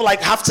 you sort of like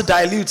have to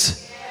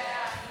dilute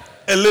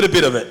a little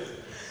bit of it.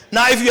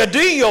 Now, if you're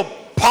doing your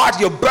part,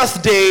 your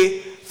birthday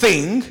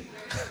thing,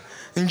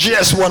 in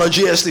GS1 or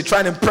GS3,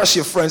 trying to impress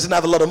your friends and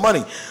have a lot of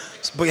money,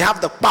 but you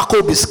have the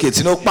Paco biscuits.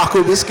 You know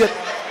Paco biscuit?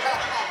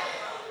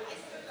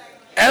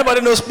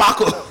 Everybody knows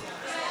Paco.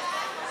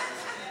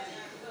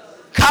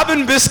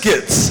 Cabin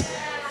biscuits.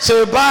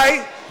 So you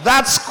buy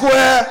that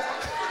square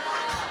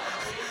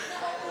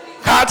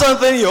carton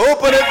thing, you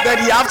open it,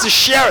 then you have to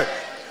share it.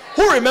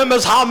 Who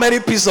remembers how many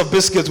pieces of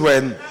biscuits were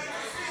in?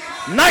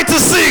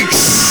 96.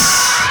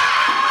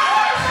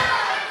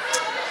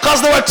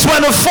 Because there were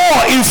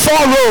 24 in 4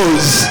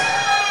 rows.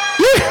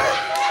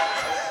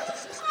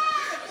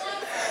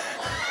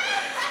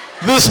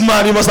 This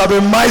man, you must have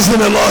been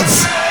mising a lot.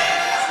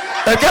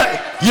 Okay,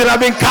 you'd have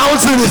been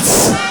counting it.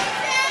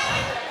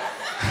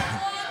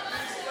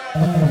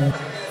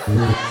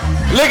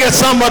 Look at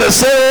somebody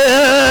say,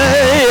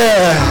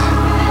 yeah.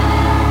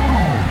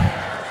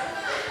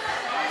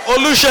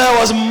 Olusha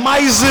was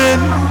mising.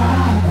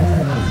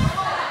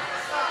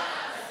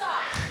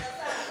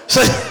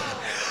 So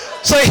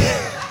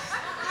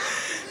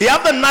you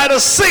have the night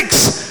of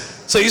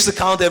 6. So you used to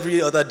count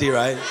every other day,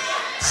 right?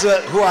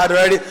 So who had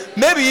already,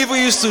 maybe even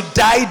used to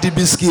dye the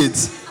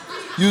biscuits.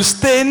 You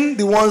stain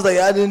the ones that you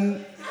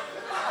hadn't.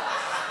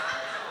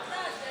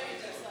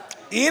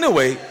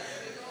 Anyway,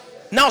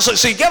 now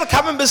so you get the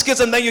cabin biscuits,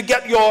 and then you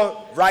get your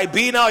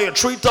Ribena, or your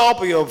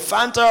Treetop, or your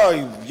Fanta,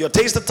 or your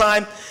Taste of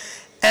Time,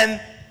 and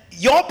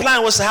your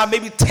plan was to have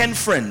maybe 10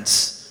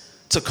 friends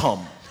to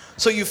come.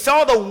 So you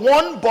felt that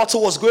one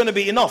bottle was going to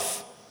be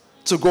enough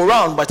to go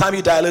around. By the time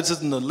you dilute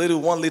it in a little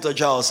 1 liter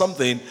jar or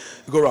something,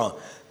 you go around.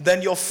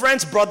 Then your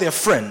friends brought their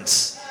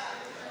friends.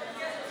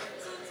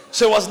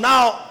 So it was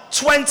now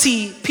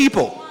 20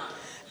 people.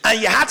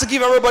 And you had to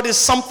give everybody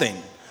something.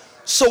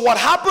 So what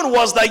happened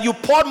was that you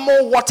poured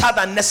more water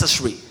than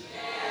necessary.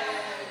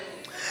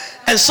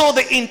 And so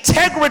the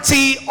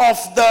integrity of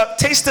the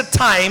tasted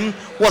time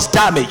was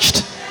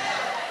damaged.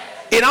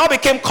 It now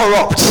became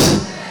corrupt.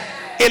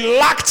 It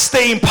lacked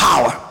staying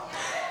power.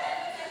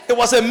 It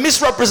was a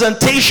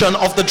misrepresentation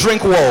of the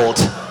drink world.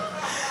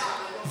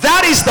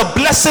 That is the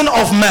blessing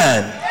of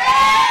man.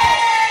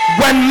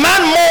 When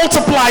man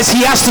multiplies,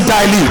 he has to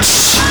dilute.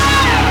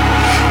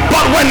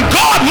 But when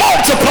God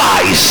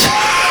multiplies,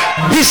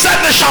 he said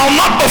there shall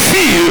not be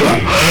few,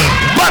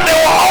 but they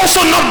will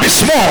also not be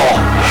small.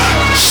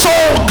 So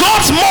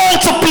God's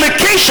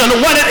multiplication,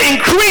 when it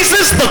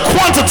increases the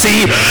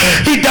quantity,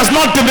 he does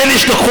not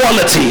diminish the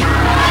quality.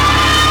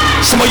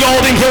 Some of y'all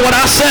didn't hear what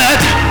I said.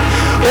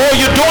 Oh,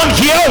 you don't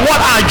hear what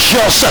I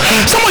just said.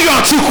 Some of you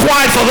are too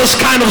quiet for this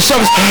kind of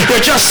service.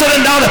 You're just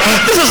sitting down.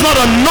 This is not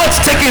a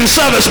note-taking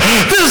service.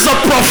 This is a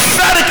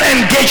prophetic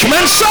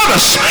engagement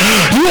service.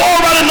 You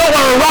already know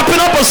when we're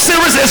wrapping up a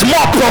series, it's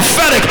more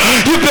prophetic.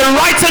 You've been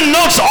writing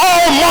notes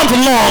all month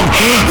long.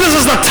 This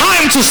is the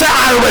time to say,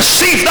 I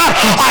receive that,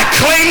 I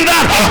claim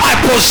that, I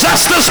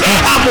possess this,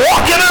 I'm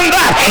walking in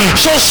that.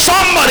 So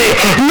somebody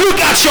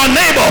look at your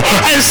neighbor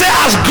and say,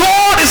 as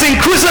God is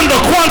increasing the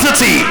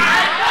quantity,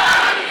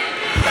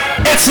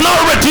 it's not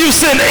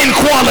reducing in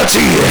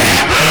quality.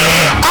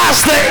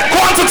 As the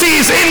quantity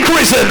is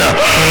increasing,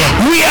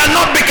 we are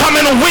not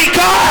becoming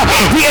weaker,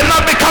 we are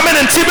not becoming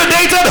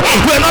intimidated,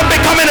 we are not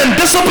becoming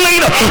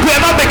indisciplined, we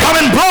are not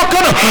becoming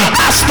broken.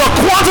 As the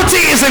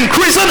quantity is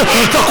increasing,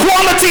 the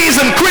quality is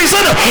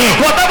increasing.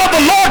 Whatever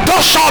the Lord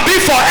does shall be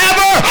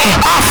forever.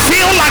 I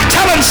feel like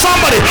telling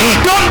somebody,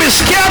 don't be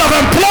scared of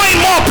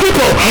employing more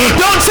people.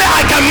 Don't say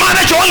I can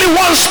manage only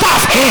one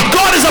staff.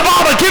 God is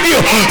about to give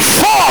you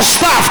 4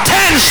 staff,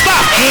 10 staff,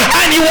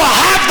 and you will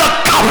have the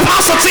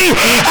capacity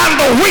and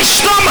the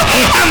wisdom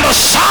and the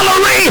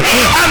salary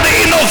and the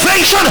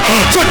innovation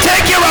to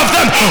take care of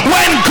them.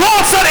 When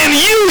God said, in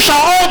you shall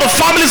all the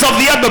families of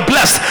the earth be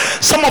blessed.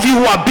 Some of you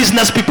who are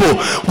business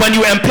people, when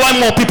you employ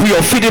more people,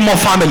 you're feeding more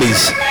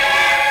families.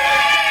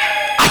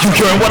 Are you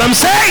hearing what I'm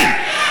saying?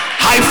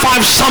 High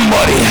five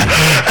somebody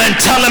and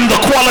tell them the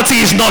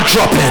quality is not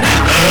dropping.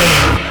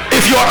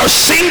 If you're a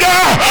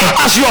singer,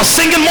 as you're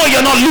singing more,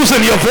 you're not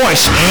losing your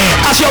voice.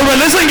 As you're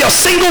releasing your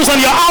singles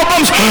and your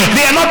albums,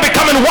 they are not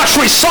becoming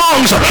watery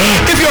songs.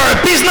 If you're a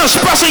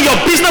business person, your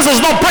business is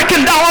not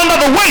breaking down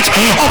under the weight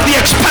of the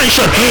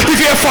expansion.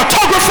 If you're a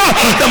photographer,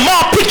 the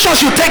more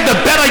pictures you take, the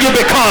better you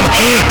become.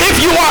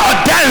 If you are a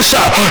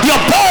dancer, your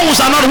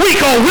bones are not weak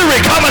or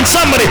weary. Come on,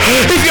 somebody.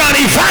 If you're an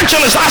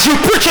evangelist, as you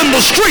preach in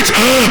the streets,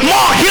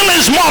 more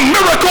healings, more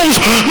miracles,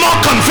 more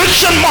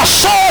conviction, more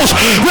souls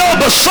will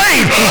be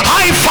saved.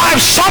 High five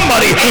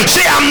somebody.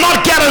 Say, I'm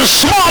not getting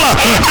smaller,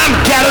 I'm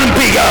getting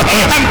bigger,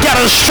 I'm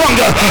getting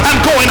stronger,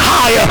 I'm going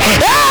higher.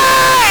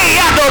 Hey,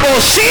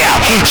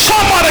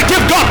 somebody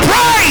give God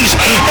praise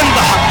in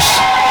the house.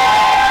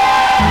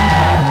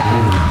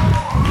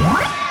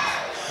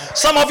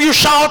 Some of you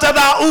shouted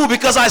out ooh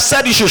because I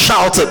said you should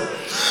shout it.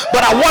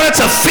 But I wanted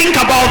to think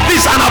about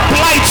this and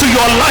apply it to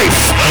your life.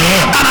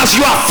 And as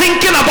you are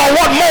thinking about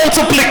what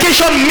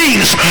multiplication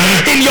means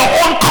in your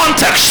own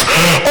context,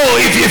 oh,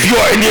 if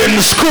you're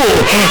in school,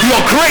 your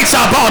grades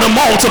are about to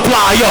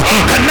multiply, your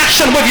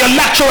connection with your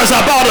lecturers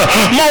are about to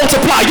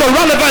multiply, your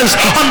relevance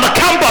on the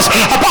campus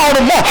about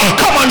to multiply.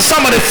 Come on,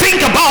 somebody,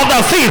 think about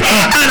that thing,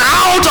 and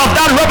out of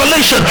that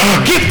revelation,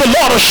 give the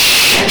Lord a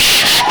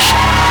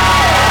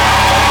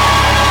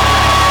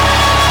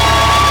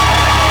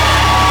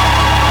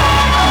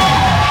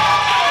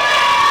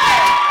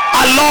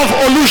I love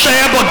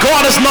Olushaya, but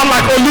God is not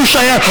like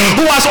Olushaya,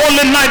 who has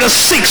only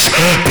 96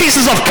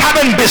 pieces of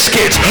cabin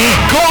biscuit.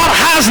 God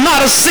has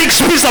not a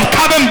 6 piece of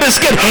cabin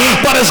biscuit,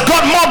 but has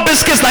got more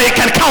biscuits than he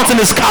can count in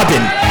his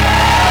cabin.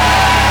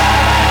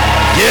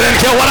 You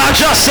didn't hear what I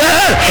just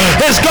said?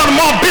 He's got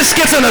more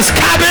biscuits in his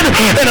cabin,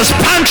 in his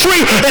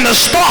pantry, in his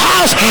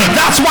storehouse.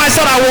 That's why I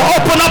said I will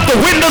open up the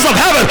windows of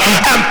heaven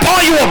and pour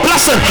you a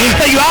blessing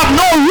that you have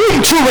no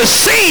room to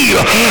receive.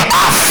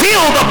 I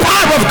feel the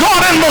power of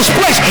God in this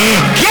place.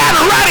 Get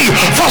ready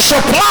for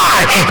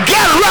supply.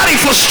 Get ready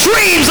for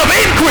streams of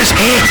increase.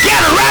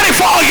 Get ready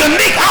for a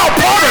unique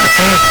outpouring.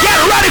 Get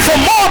ready for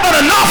more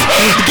than enough.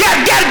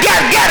 Get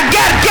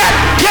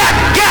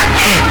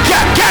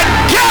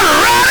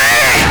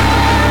ready.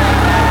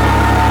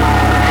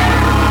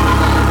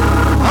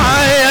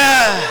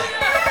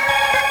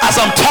 As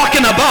I'm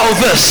talking about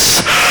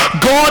this,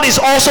 God is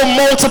also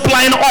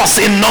multiplying us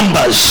in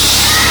numbers.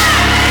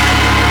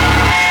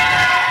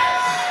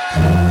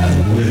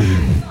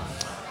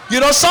 You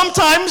know,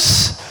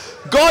 sometimes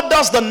God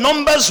does the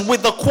numbers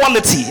with the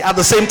quality at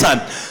the same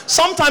time.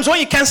 Sometimes when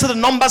you can't see the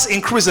numbers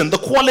increasing, the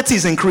quality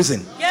is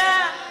increasing.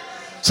 Yeah.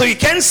 So you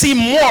can see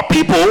more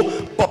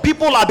people, but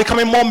people are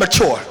becoming more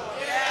mature.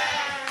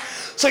 Yeah.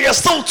 So you're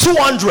still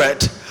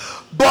 200,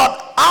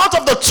 but out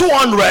of the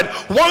 200,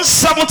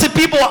 170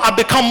 people have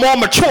become more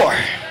mature.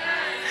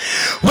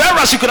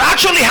 Whereas you could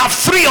actually have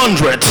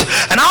 300,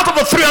 and out of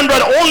the 300,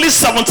 only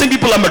 17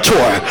 people are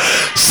mature.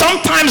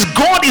 Sometimes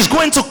God is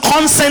going to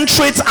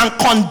concentrate and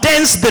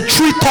condense the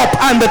treetop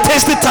and the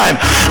tasty time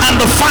and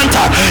the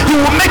Fanta. He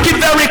will make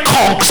it very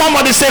conk.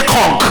 Somebody say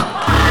conk.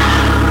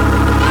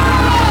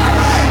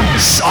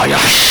 Oh yeah.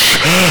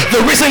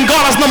 The reason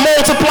God has not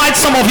multiplied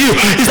some of you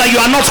is that you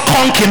are not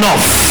conk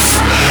enough.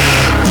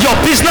 Your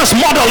business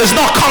model is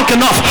not conk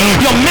enough.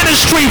 Your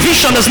ministry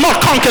vision is not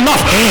conk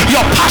enough.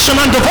 Your passion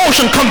and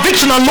devotion,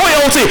 conviction and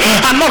loyalty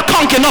are not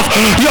conk enough.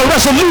 Your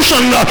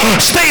resolution,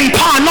 stay in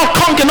power, not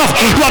conk enough.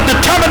 Your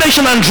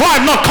determination and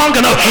drive, not conk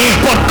enough.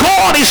 But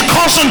God is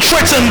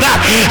concentrating that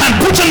and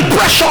putting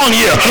pressure on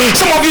you.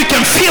 Some of you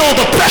can feel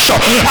the pressure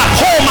at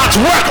home, at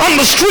work, on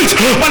the street.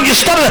 When you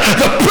started,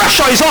 the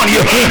pressure is on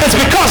you. It's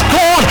because Because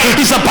God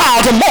is about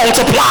to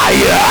multiply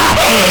you.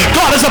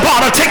 God is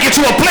about to take you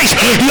to a place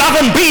you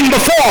haven't been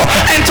before.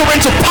 Enter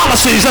into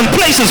palaces and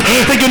places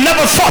that you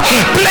never thought,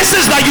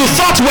 places that you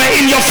thought were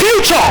in your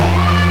future.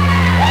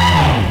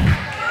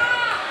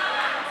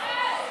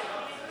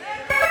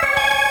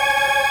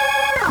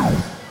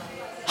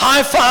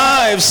 High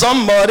five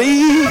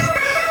somebody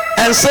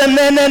and say,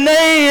 neighbor,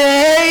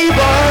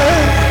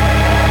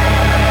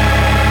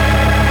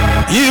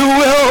 you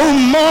will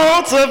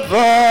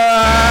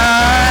multiply.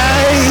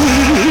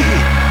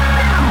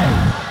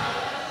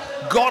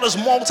 God is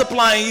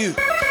multiplying you.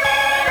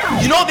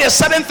 You know, there are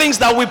certain things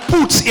that we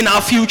put in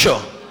our future.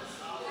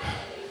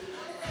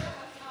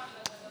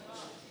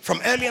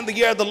 From early in the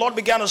year, the Lord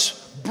began to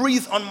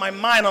breathe on my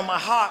mind, on my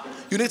heart.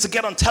 You need to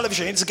get on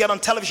television. You need to get on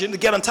television. You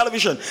need to get on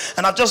television.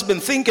 And I've just been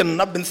thinking.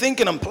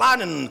 And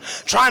planning,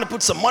 trying to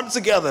put some money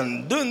together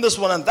and doing this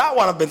one and that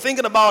one. I've been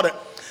thinking about it.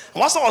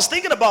 And whilst I was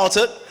thinking about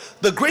it,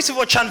 the Grace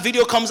Before Chant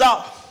video comes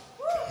out.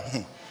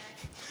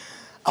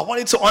 I want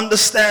you to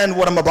understand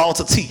what I'm about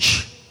to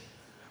teach.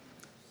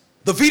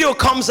 The video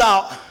comes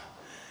out,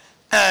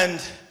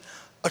 and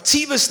a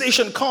TV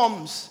station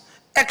comes,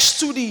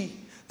 X2D,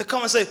 they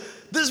come and say,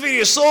 this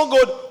video is so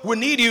good, we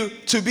need you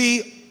to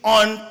be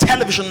on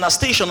television, on a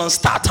station, on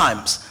Star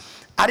Times.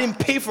 I didn't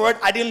pay for it.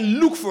 I didn't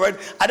look for it.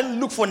 I didn't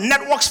look for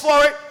networks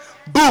for it.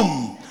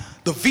 Boom.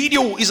 The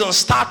video is on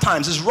Star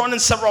Times. It's running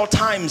several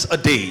times a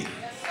day.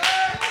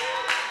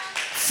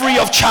 Free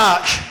of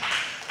charge.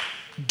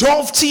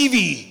 Dove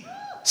TV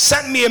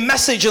sent me a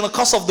message in the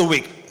course of the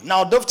week.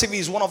 Now, Dove TV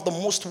is one of the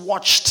most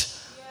watched,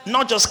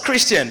 not just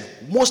Christian,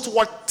 most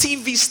watched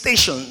TV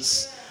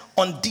stations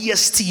on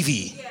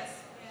DSTV.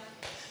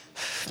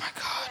 My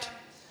God.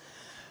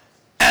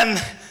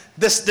 And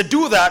they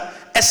do that.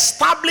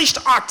 Established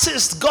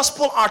artists,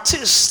 gospel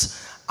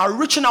artists are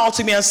reaching out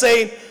to me and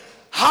saying,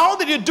 how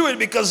did you do it?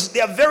 Because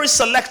they are very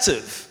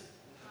selective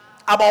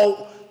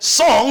about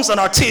songs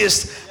and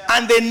artists,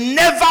 and they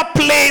never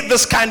play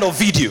this kind of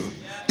video.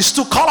 It's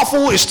too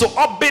colorful, it's too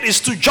upbeat, it's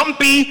too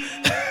jumpy.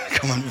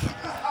 Come on.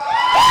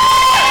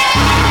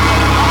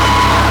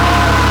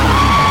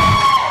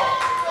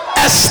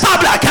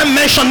 I can't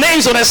mention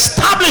names of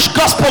established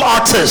gospel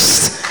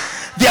artists.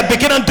 They are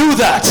beginning to do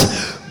that.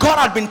 God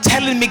had been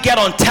telling me get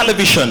on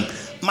television.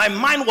 My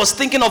mind was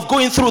thinking of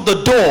going through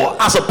the door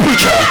as a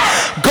preacher.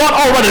 God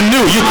already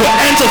knew you could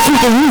enter through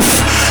the roof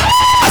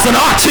as an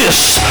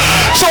artist.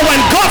 So when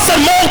God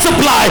said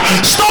multiply,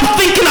 stop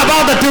thinking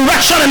about the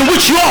direction in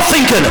which you're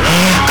thinking.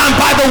 And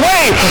by the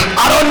way,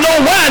 I don't know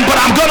when, but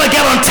I'm going to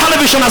get on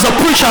television as a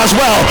preacher as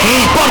well.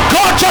 But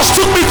God just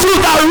took me through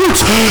that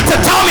route to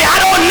tell me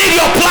I don't need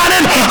your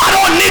planning, I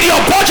don't need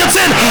your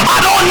budgeting, I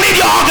don't need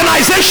your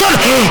organization.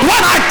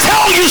 When I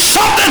tell you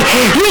something,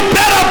 you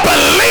better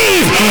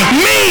believe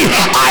me.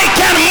 I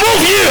can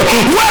move you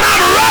when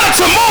I'm ready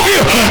to move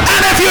you.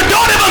 And if you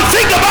don't even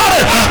think about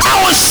it, I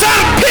will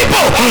send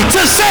people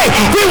to say,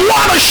 we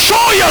want to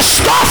show your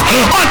stuff.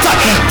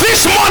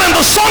 This morning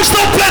the song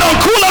still played on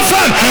Cool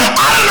FM.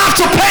 I don't have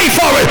to pay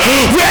for it.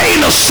 We're in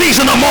the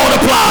season of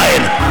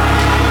multiplying.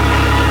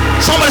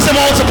 Somebody say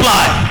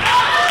multiply.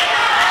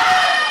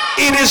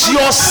 It is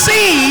your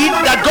seed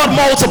that God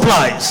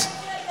multiplies.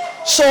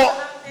 So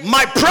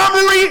my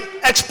primary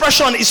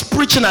expression is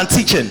preaching and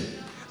teaching.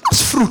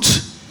 That's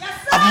fruit.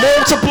 I've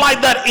multiplied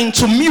that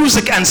into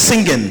music and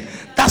singing.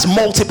 That's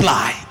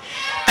multiply.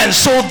 And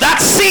so that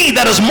seed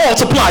that is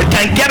multiplied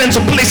can get into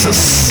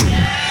places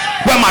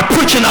where my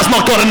preaching has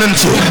not gotten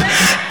into.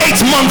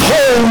 8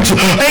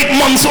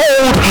 months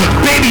old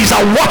babies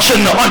are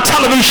watching on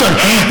television.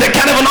 They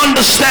can't even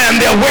understand.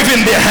 They're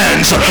waving their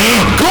hands.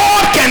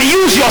 God can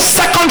use your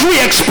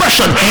secondary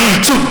expression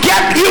to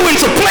get you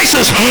into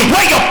places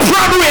where your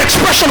primary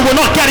expression will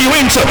not get you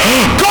into.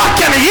 God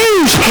can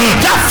use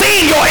that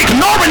thing you're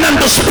ignoring and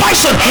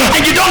despising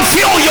and you don't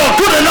feel you're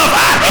good enough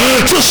at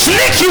to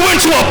sneak you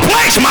into a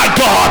place, my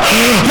God,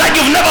 that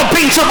you've never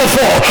been to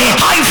before.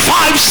 High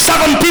five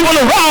 7 people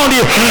around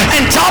you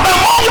and tell them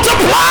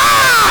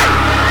multiply.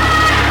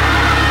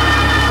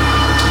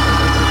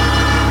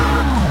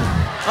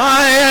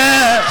 Ah,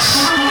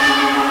 yes.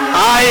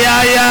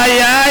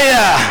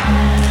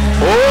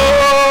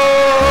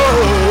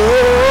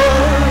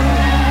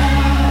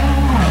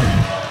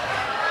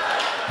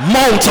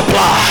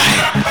 Multiply.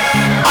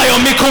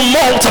 Ayomiko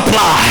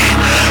multiply.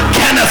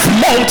 Kenneth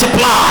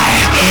multiply.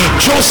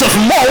 Joseph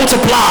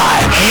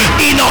multiply.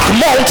 Enoch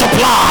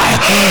multiply.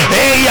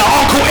 Hey,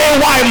 Uncle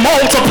AY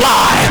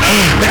multiply.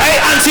 Hey,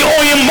 Auntie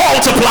Oyin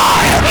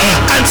multiply.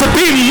 Auntie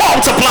B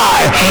multiply.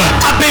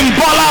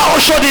 Abimbola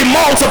Oshodi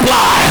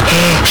multiply.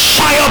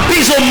 Shia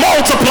Bizo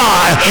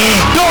multiply.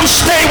 Don't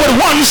stay with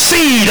one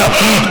seed.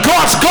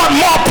 God's got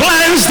more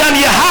plans than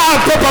you have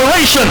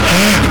preparation.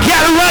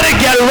 Get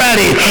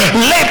ready.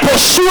 Lepo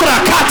Sura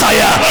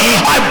Kataya.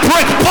 I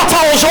break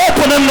portals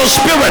open in the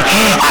spirit.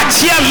 I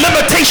tear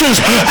limitations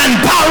and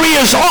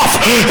barriers off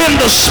in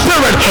the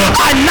spirit.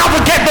 I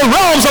navigate the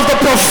realms of the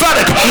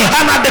prophetic,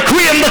 and I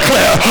decree and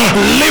declare,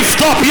 lift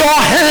up your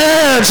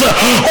heads,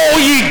 O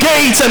ye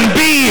gates, and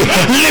be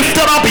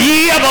lifted up,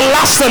 ye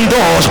everlasting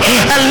doors,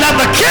 and let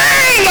the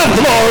King of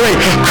glory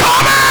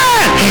come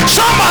in.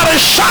 Somebody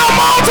shout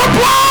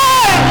multiply.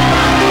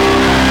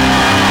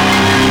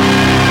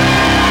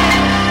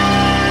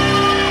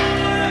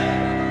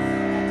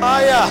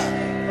 Yeah.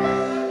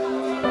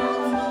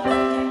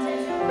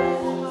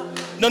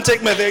 Don't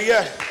take me there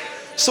yet.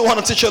 Still want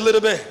to teach you a little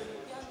bit.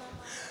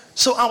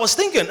 So I was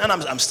thinking, and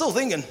I'm still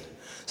thinking.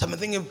 So I've been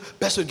thinking,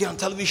 best way to get on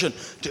television.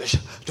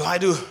 Do I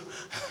do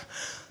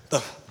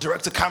the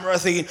direct-to-camera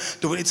thing?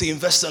 Do we need to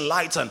invest in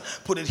lights and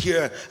put it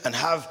here and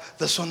have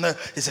this one there?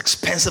 It's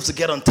expensive to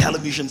get on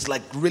television. It's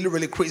like really,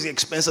 really crazy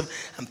expensive.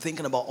 I'm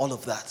thinking about all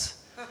of that.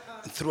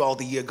 And throughout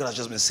the year, God has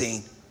just been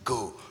saying,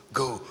 go.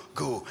 And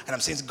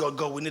I'm saying to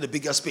God, we need a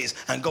bigger space.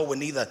 And God, we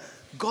need that.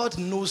 God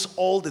knows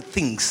all the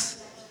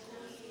things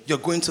you're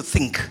going to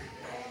think.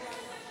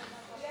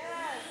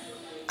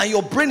 And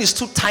your brain is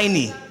too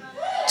tiny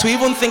to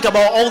even think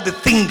about all the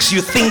things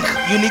you think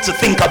you need to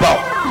think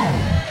about.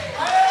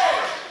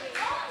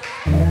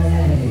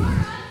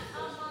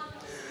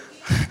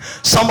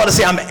 Somebody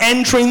say, I'm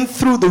entering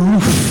through the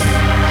roof.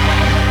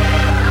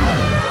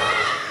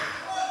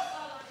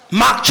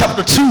 Mark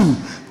chapter 2,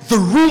 the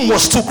room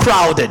was too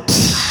crowded.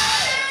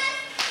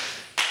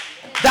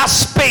 That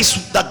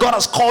space that God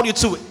has called you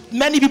to,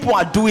 many people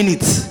are doing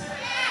it.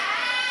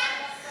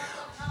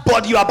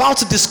 But you're about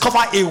to discover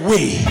a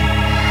way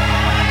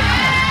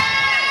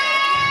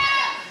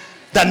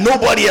that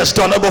nobody has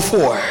done it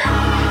before.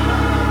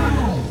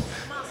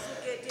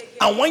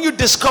 And when you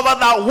discover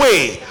that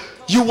way,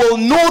 you will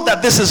know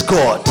that this is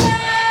God.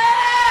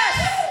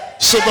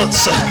 So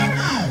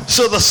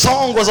the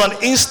song was on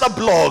Insta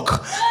blog,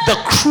 the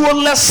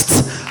cruelest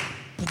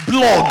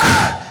blog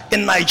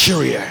in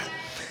Nigeria.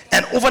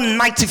 And over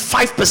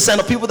 95%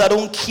 of people that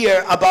don't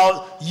care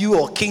about you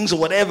or kings or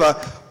whatever,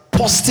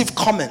 positive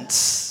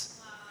comments.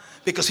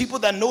 Because people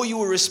that know you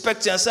will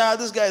respect you and say,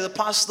 this guy is a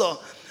pastor.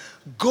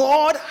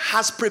 God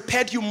has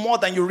prepared you more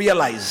than you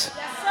realize.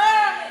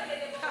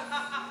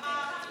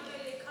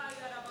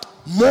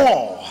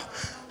 More.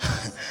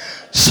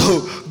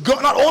 So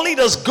God, not only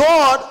does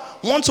God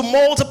want to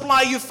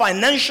multiply you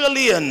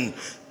financially and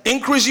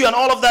increase you and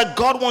all of that,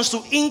 God wants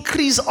to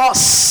increase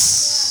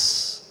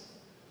us.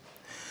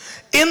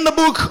 In the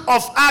book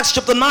of Acts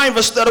chapter 9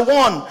 verse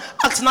 31,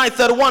 Acts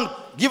 9:31,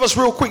 give us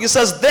real quick. It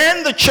says,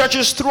 then the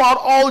churches throughout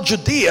all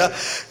Judea,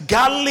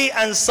 Galilee,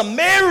 and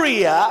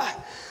Samaria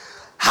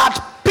had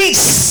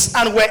peace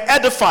and were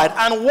edified,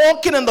 and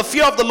walking in the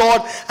fear of the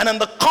Lord and in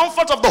the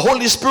comfort of the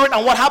Holy Spirit.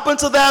 And what happened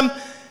to them?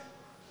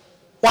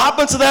 What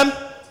happened to them?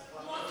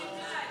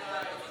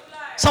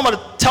 Somebody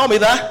tell me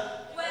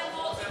that.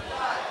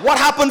 What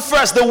happened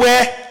first? They were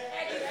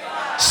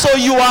edified. So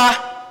you are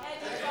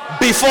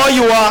before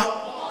you are.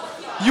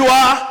 You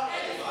are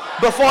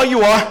before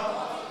you are.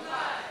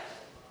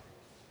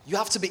 You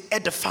have to be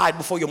edified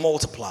before you're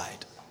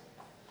multiplied.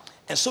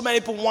 And so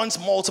many people want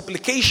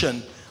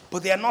multiplication,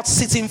 but they are not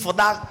sitting for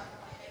that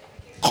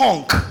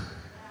conk.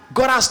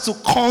 God has to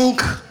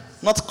conk,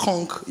 not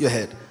conk your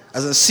head,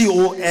 as in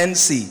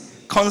C-O-N-C,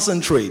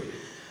 concentrate.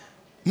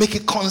 Make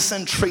it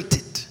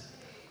concentrated.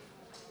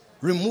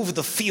 Remove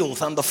the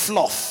filth and the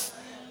fluff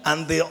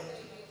and the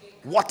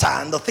water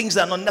and the things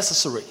that are not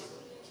necessary,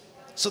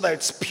 so that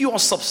it's pure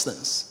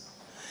substance.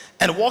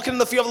 And walking in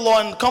the fear of the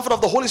Lord and the comfort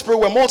of the Holy Spirit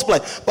were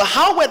multiplied. But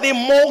how were they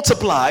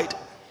multiplied?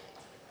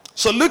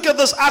 So look at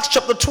this, Acts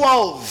chapter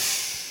 12,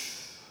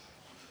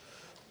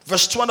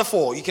 verse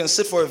 24. You can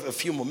sit for a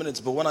few more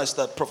minutes, but when I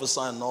start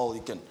prophesying and all,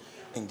 you can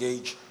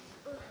engage.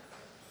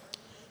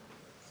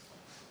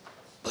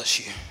 Bless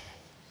you.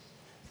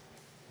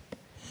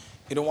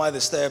 You know why they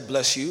say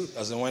bless you?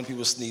 As in when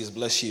people sneeze,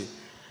 bless you.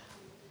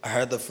 I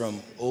heard that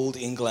from old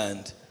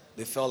England.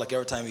 They felt like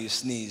every time you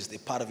sneezed, a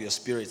part of your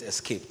spirit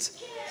escaped.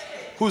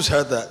 Who's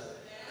heard that?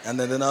 And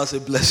then they now say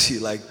bless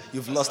you, like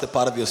you've lost a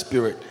part of your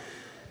spirit.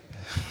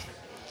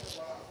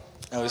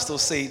 And we still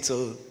say it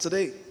till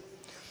today.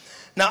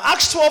 Now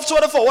Acts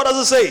 12:24, what does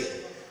it say?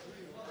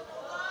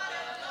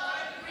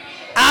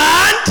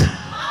 And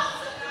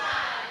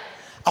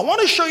I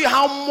want to show you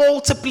how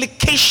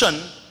multiplication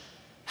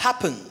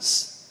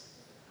happens.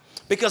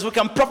 Because we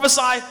can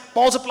prophesy,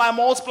 multiply.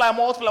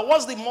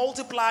 What's the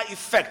multiply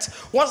effect?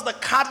 What's the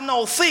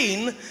cardinal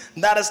thing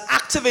that is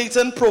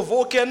activating,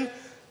 provoking,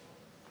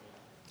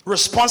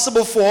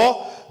 responsible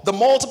for the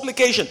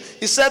multiplication?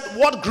 He said,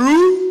 what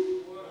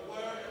grew?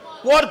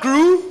 What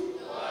grew?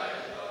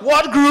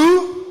 What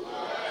grew?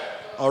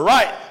 All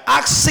right.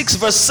 Acts 6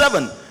 verse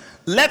 7.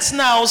 Let's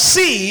now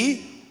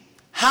see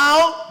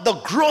how the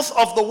growth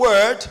of the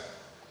word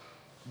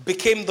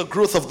became the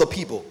growth of the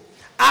people.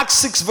 Acts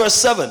 6 verse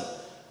 7.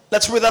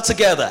 Let's read that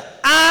together.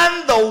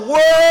 And the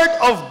word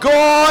of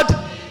God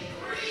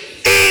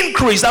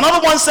increased. Another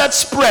one said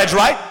spread,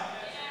 right?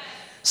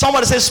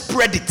 Somebody says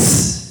spread it.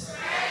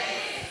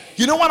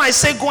 You know when I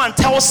say go and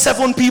tell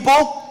 7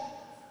 people,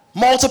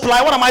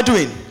 Multiply. What am I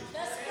doing?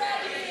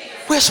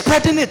 We're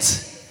spreading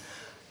it.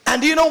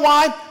 And do you know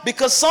why?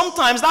 Because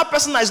sometimes that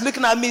person that is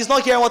looking at me is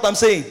not hearing what I'm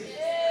saying.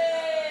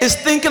 Is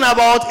thinking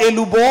about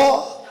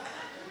elubo.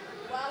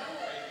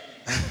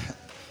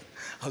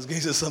 I was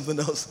going to say something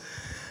else.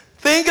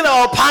 Thinking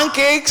about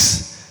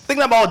pancakes,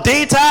 thinking about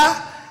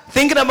data,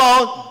 thinking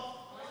about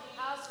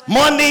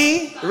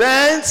money,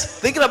 rent,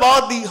 thinking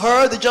about the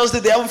herd they just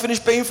did, they haven't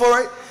finished paying for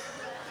it.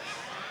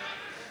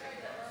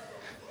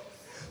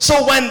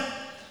 So when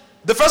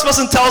the first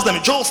person tells them,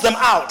 it jolts them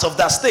out of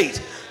that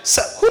state.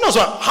 So who knows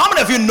what? How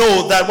many of you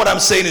know that what I'm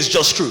saying is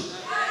just true?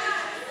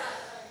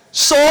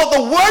 So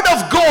the word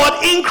of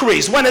God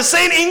increase. When it's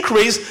saying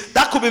increase,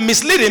 that could be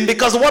misleading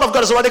because the word of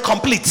God is already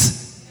complete.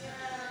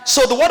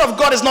 So the word of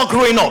God is not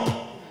growing up.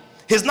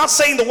 He's not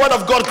saying the word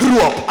of God grew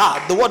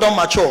up. The word don't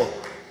mature.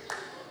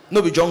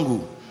 No be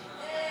jungle.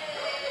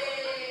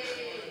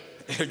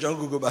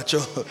 Jungle go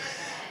mature.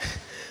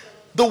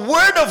 The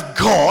word of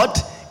God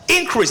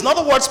increased. In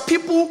other words,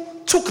 people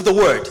took the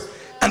word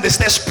and they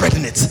started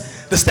spreading it.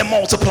 They started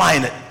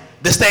multiplying it.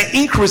 They started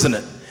increasing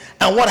it.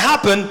 And what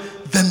happened?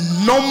 The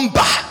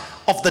number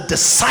of the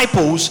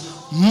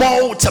disciples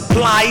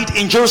multiplied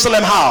in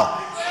Jerusalem. How?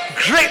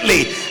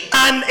 Greatly.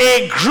 And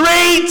a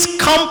great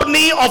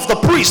company of the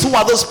priests. Who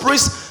are those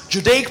priests?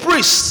 Judaic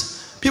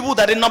priests. People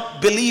that did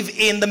not believe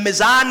in the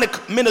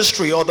Messianic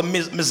ministry or the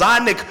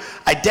Messianic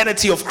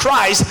identity of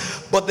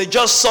Christ, but they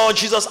just saw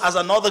Jesus as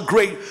another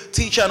great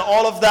teacher and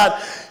all of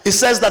that. It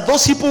says that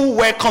those people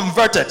were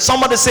converted.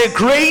 Somebody say,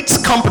 great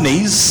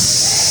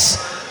companies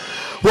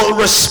will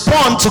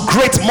respond to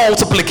great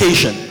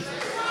multiplication.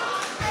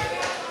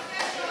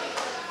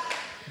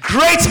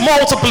 Great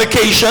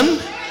multiplication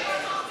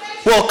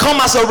will come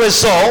as a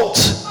result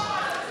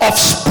of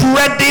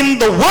spreading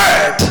the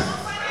word.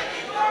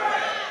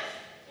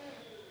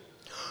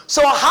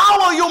 So how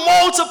will you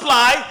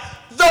multiply?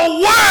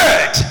 The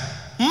word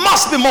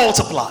must be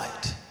multiplied.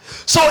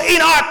 So in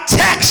our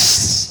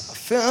text, I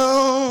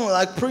feel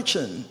like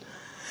preaching.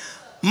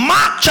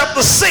 Mark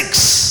chapter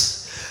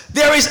 6,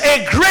 there is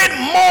a great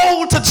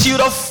multitude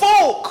of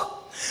folk.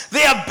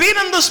 They have been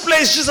in this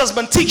place. Jesus has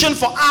been teaching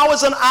for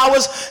hours and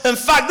hours. In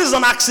fact, this is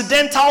an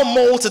accidental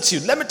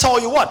multitude. Let me tell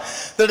you what.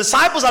 The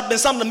disciples had been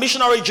on the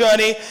missionary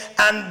journey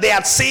and they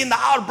had seen the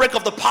outbreak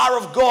of the power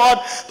of God.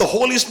 The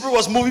Holy Spirit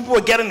was moving. People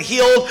were getting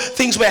healed.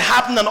 Things were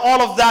happening and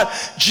all of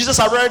that. Jesus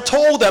had already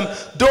told them,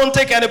 don't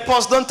take any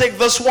pause. Don't take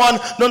this one.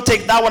 Don't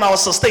take that one. I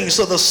was sustained.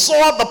 So they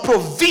saw the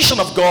provision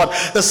of God.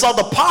 They saw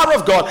the power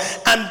of God.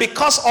 And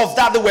because of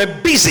that, they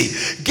were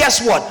busy.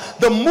 Guess what?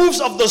 The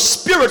moves of the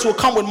Spirit will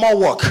come with more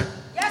work.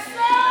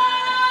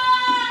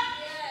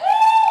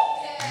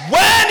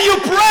 When you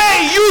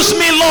pray, use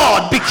me,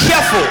 Lord, be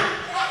careful,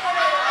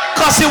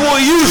 because he will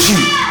use you.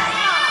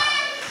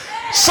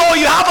 So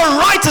you have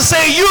a right to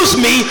say use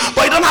me,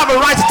 but you don't have a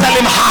right to tell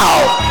him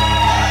how.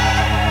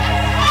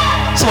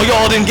 Some of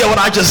y'all didn't get what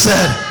I just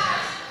said.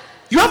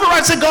 You have a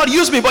right to say, God,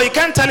 use me, but you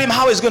can't tell him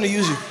how he's going to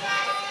use you.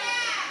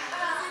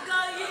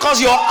 Because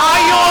your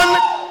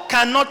iron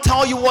cannot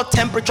tell you what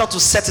temperature to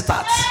set it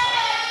at.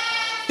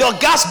 Your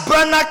gas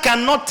burner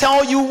cannot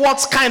tell you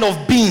what kind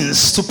of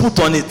beans to put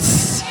on it.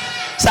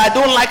 So I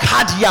don't like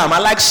hard yam, I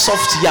like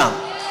soft yam.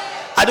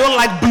 I don't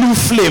like blue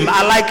flame,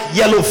 I like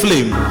yellow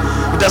flame.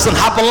 It doesn't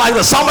happen like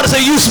that. Somebody say,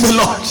 use me,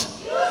 Lord.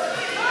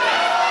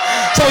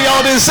 So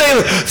y'all didn't say,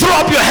 throw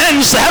up your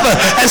hands to heaven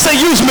and say,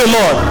 use me,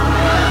 Lord.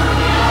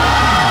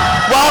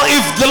 Well,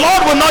 if the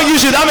Lord will not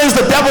use you, that means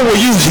the devil will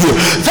use you.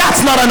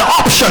 That's not an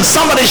option.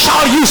 Somebody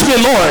shout, use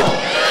me, Lord.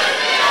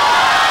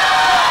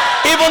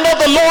 Even though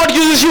the Lord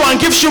uses you and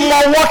gives you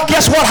more work,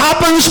 guess what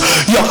happens?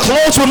 Your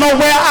clothes will not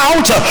wear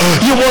out.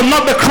 You will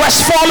not be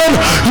crestfallen.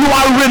 You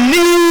are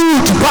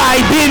renewed by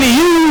being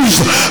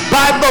used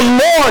by the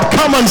Lord.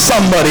 Come on,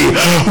 somebody.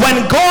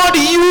 When God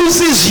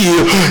uses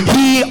you,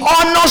 he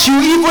honors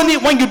you even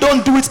when you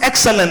don't do it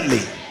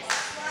excellently.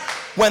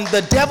 When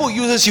the devil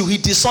uses you, he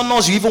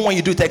dishonors you even when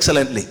you do it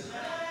excellently.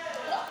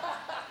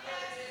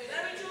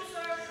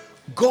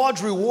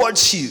 God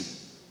rewards you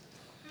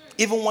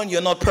even when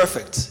you're not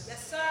perfect.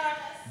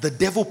 The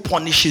devil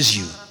punishes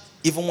you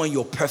even when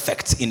you're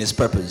perfect in his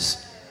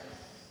purpose.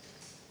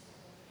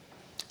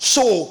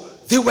 So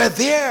they were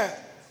there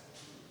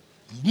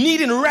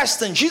needing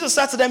rest, and Jesus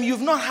said to them,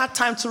 you've not had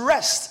time to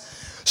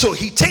rest. So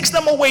he takes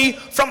them away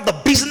from the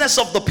business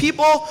of the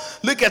people.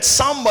 Look at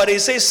somebody,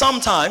 say,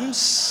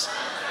 sometimes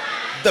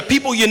the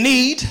people you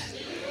need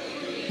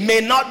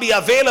may not be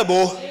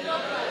available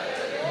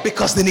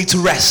because they need to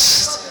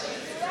rest.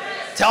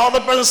 Tell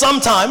the person,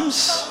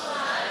 sometimes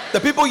the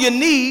people you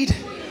need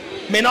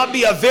may not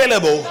be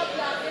available,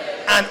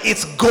 and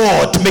it's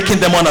God making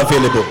them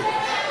unavailable.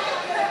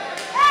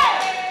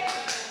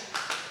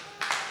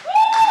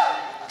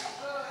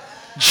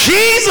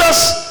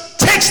 Jesus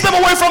takes them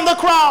away from the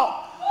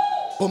crowd,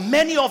 but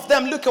many of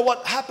them, look at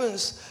what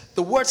happens.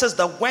 The word says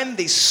that when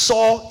they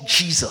saw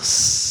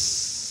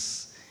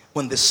Jesus,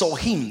 when they saw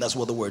him, that's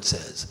what the word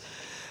says.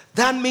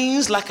 That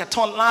means, like I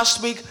taught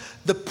last week,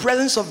 the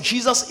presence of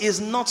Jesus is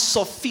not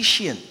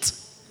sufficient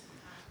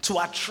to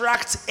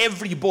attract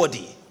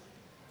everybody.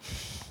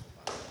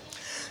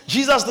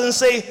 Jesus didn't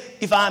say,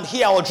 if I'm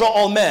here, I will draw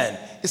all men.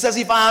 He says,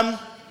 if I'm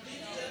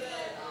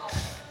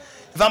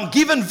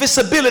given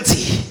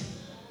visibility,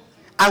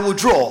 I will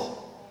draw.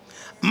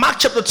 Mark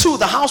chapter 2,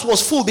 the house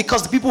was full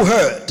because the people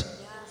heard.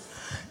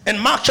 In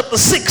Mark chapter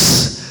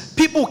 6,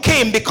 people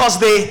came because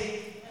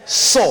they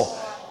saw.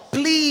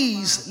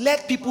 Please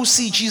let people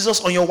see Jesus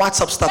on your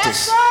WhatsApp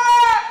status.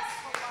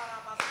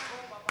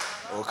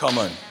 Oh, come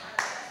on.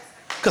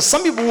 Because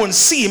some people won't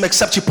see him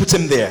except you put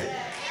him there.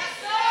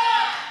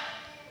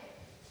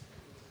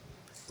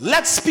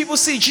 Let people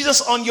see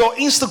Jesus on your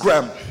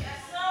Instagram.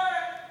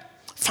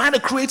 Find a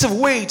creative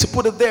way to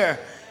put it there.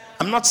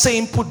 I'm not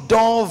saying put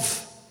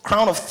dove,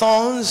 crown of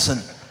thorns,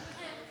 and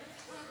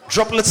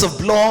droplets of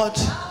blood.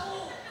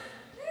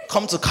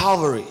 Come to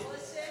Calvary.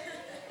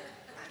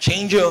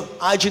 Change your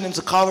IG name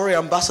to Calvary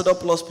Ambassador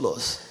 ++.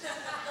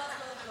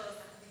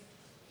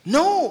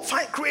 No,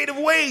 find creative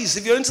ways.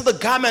 If you're into the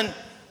garment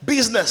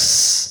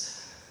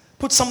business,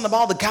 put something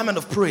about the garment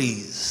of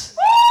praise.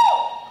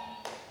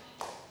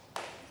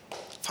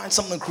 Find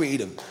something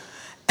creative.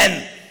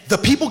 And the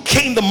people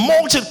came, the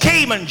multitude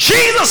came, and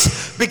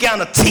Jesus began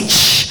to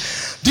teach.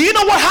 Do you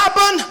know what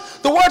happened?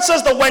 The word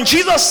says that when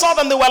Jesus saw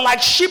them, they were like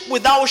sheep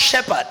without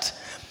shepherd.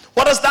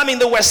 What does that mean?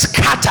 They were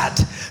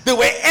scattered. They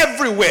were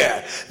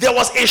everywhere. There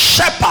was a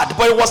shepherd,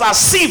 but it was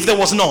as if there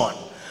was none.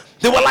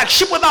 They were like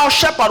sheep without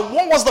shepherd.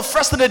 What was the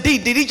first thing they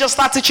did? Did he just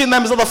start teaching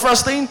them? Is that the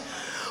first thing?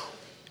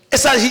 It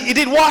says he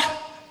did what?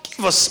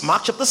 Give us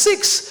Mark chapter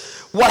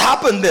 6. What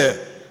happened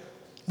there?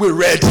 We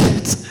read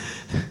it.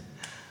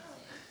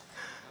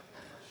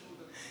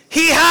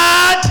 He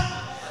had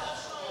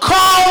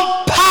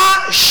compassion.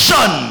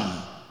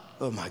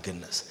 Oh my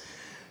goodness.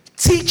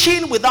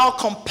 Teaching without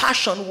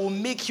compassion will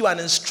make you an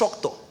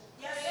instructor.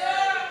 Yes, sir.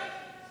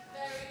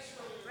 Very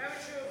true. Very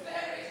true.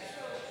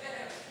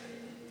 Very true.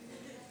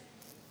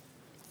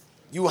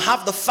 You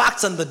have the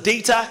facts and the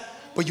data,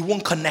 but you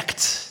won't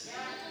connect.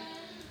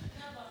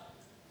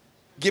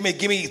 Give me.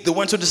 They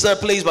went to the desert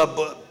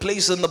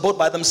place in the boat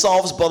by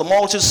themselves, but the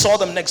multitude saw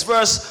them. Next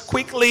verse,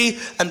 quickly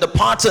and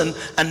departed,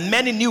 and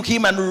many knew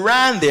him and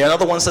ran there.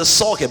 Another one says,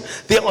 saw him.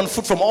 They on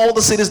foot from all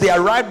the cities. They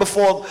arrived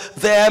before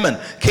them and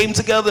came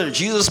together.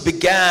 Jesus,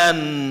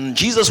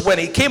 when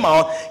he came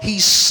out, he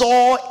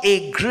saw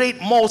a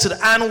great multitude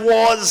and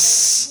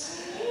was...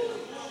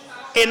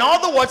 In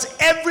other words,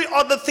 every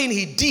other thing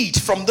he did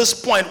from this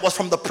point was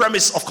from the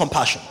premise of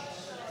compassion.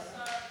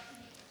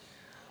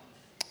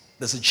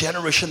 There's a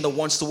generation that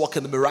wants to walk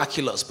in the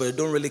miraculous, but they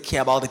don't really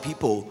care about the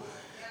people.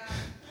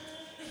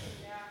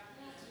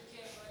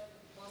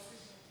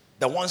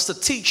 That wants to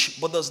teach,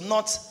 but does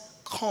not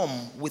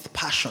come with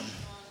passion,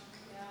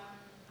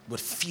 with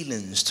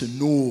feelings to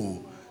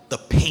know the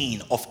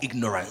pain of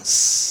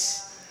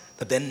ignorance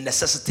that then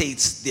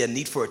necessitates their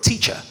need for a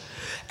teacher.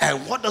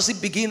 And what does he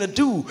begin to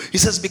do? He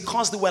says,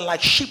 because they were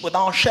like sheep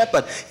without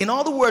shepherd. In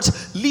other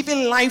words,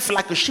 living life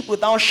like a sheep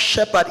without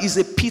shepherd is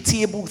a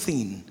pitiable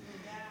thing.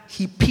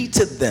 He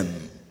pitied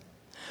them.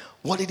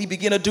 What did he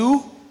begin to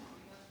do?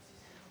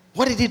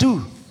 What did he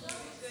do?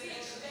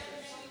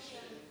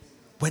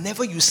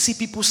 Whenever you see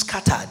people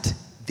scattered,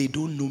 they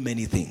don't know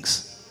many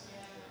things.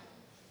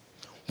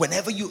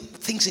 Whenever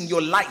things in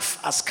your life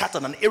are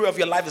scattered, an area of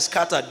your life is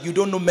scattered, you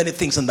don't know many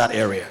things in that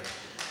area.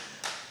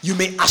 You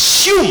may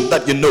assume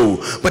that you know,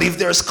 but if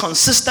there is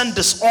consistent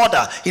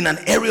disorder in an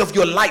area of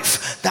your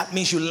life, that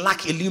means you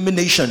lack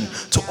illumination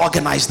to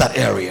organize that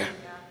area.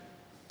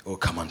 Oh,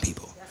 come on,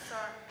 people.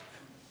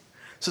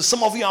 So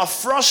some of you are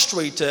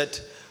frustrated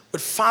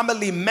with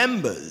family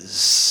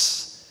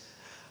members,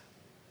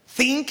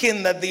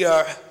 thinking that they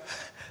are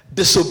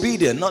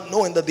disobedient, not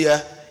knowing that they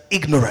are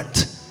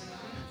ignorant.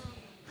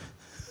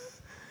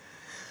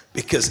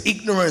 Because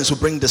ignorance will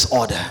bring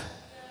disorder.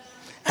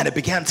 And it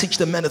began to teach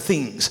them many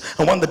things.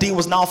 And when the day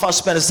was now fast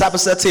spent, the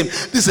disciples said to him,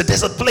 this is a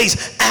desert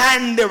place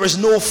and there is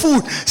no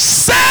food.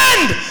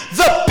 Send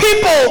the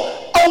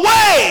people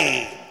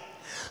away.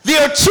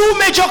 There are two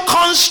major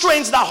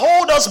constraints that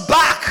hold us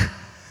back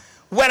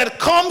when it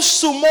comes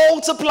to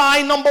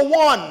multiply. Number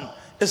one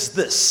is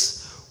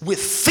this: we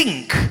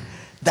think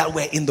that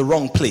we're in the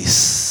wrong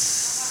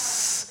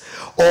place,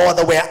 or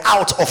that we're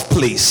out of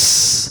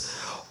place,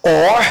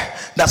 or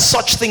that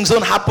such things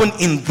don't happen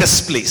in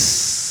this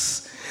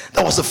place.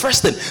 That was the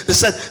first thing. They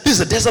said, this is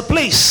a desert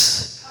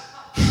place.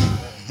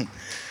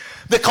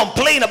 They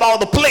complain about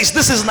the place.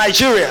 This is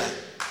Nigeria.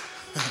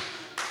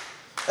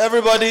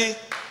 Everybody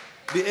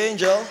be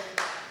angel.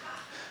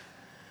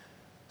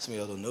 Some of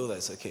y'all don't know that.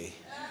 It's okay.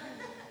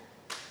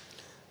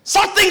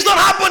 Some things don't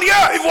happen here.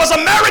 If it was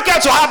America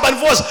to happen,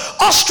 if it was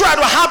Austria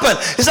to happen,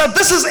 he said,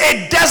 this is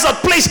a desert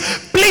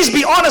place. Please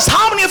be honest.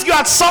 How many of you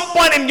at some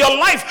point in your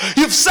life,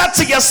 you've said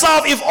to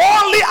yourself, if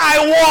only I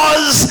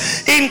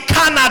was in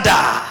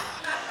Canada,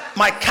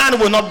 my can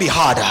will not be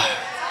harder.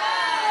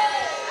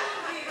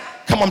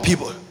 Come on,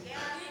 people.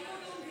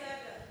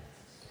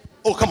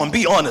 Oh, come on,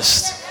 be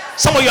honest.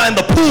 Some of you are in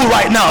the pool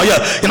right now.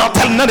 You're not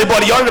telling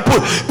anybody. You're in the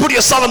pool. Put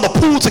yourself in the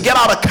pool to get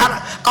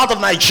out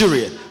of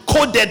Nigeria.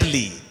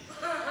 Co-deadly.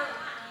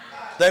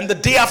 Then the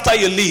day after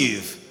you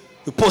leave,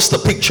 you post a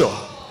picture.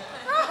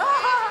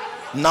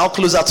 Now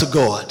closer to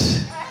God.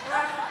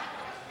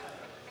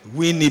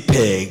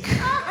 Winnipeg.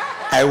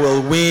 I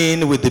will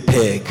win with the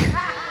peg.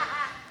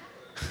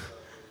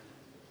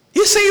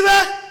 You see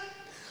that?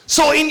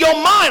 So in your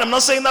mind, I'm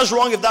not saying that's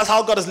wrong if that's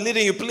how God is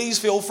leading you. Please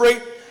feel free.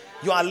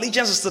 Your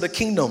allegiance is to the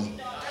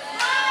kingdom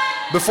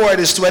before it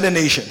is to any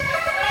nation.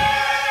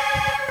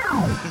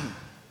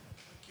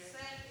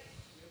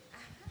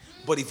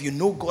 But if you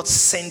know God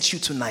sent you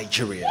to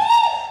Nigeria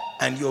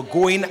and you're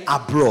going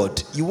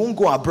abroad, you won't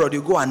go abroad,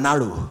 you go a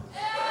narrow.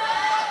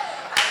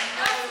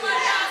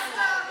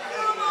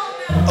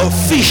 A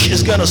fish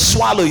is going to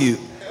swallow you.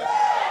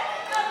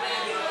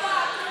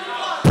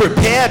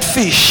 Prepared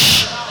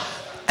fish.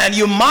 And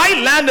you might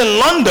land in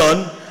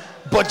London,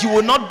 but you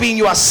will not be in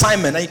your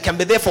assignment. And you can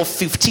be there for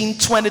 15,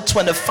 20,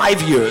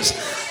 25 years.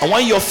 And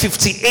when you're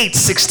 58,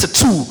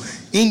 62,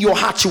 in your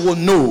heart you will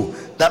know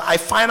that I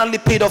finally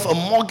paid off a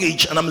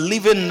mortgage and I'm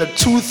living in a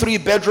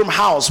 2-3 bedroom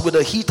house with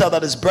a heater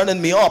that is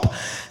burning me up.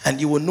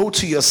 And you will know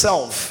to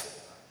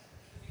yourself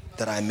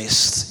that I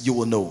missed. You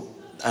will know.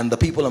 And the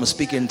people I'm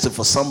speaking to,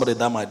 for somebody,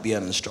 that might be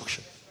an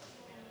instruction.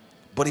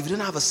 But if you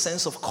don't have a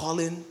sense of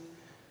calling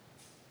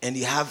and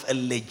you have a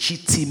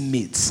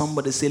legitimate,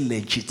 somebody say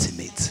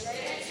legitimate.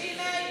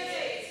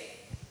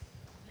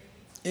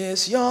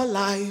 It's your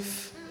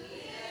life.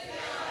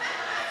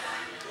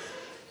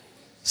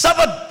 So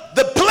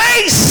the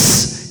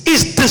place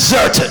is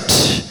deserted.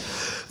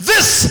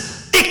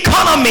 This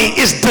economy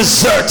is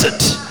deserted.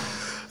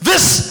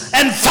 This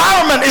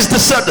environment is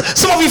deserted.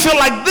 Some of you feel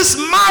like this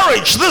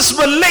marriage, this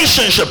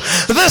relationship,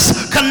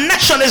 this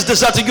connection is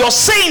deserted. You're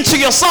saying to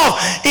yourself,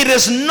 it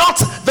is not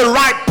the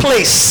right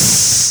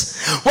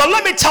place. Well,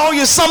 let me tell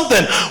you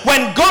something.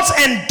 When God's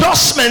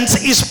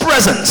endorsement is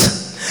present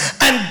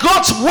and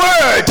God's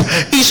word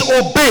is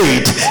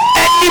obeyed,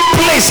 any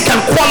place can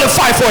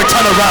qualify for a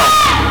turnaround.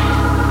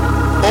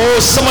 Oh,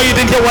 some of you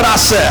didn't hear what I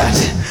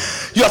said.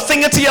 You're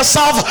thinking to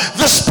yourself,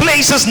 this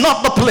place is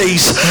not the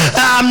place.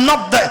 I'm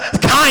not the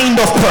kind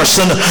of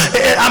person.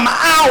 I'm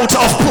out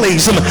of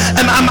place.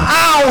 I'm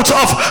out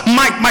of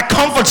my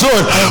comfort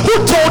zone.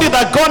 Who told you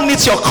that God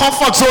needs your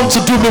comfort zone to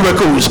do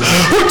miracles?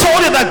 Who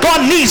told you that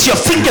God needs your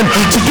thinking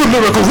to do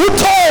miracles? Who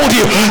told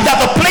you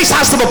that the place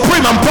has to be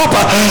prim and proper?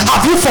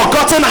 Have you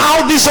forgotten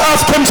how this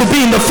earth came to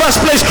be in the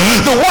first place?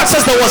 The word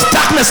says there was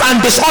darkness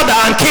and disorder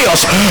and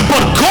chaos,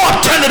 but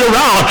God turned it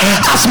around.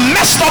 As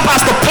messed up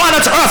as the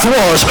planet earth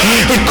was,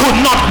 it could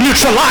not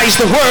neutralize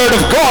the word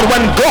of God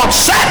when God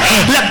said,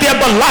 let there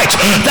be light.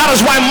 That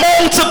is why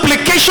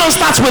multiplication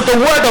starts with the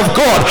word of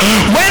God.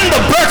 When the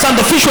birds and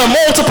the fish were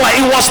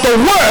multiplied, it was the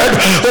word.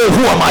 Oh,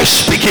 who am I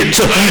speaking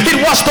to? It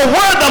was the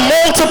word that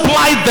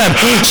multiplied them.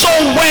 So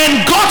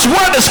when God's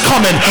word is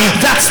coming,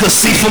 that's the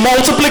seed for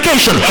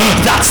multiplication.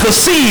 That's the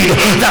seed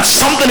that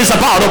something is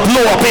about to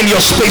blow up in your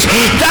space.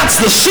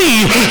 That's the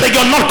seed that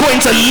you're not going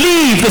to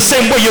leave the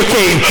same way you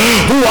came.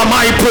 Who am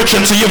I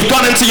preaching to? You've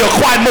gone into your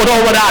quiet mode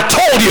already. I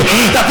told you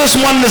that this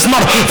one is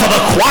not for the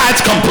quiet,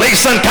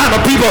 complacent kind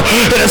of people.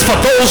 It is for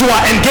those who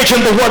are engaged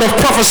in the word of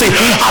prophecy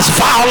as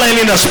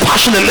violently and as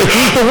passionately.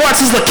 The word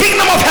says the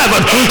kingdom of heaven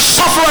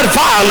suffereth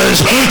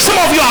violence. Some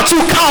of you are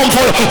too calm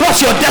for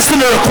what your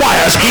destiny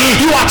requires.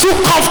 You are too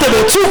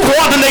comfortable, too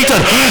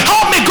coordinated.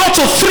 Help me go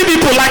to 3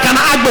 people like an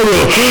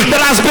admiral that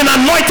has been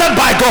anointed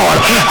by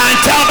God and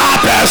tell that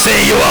person,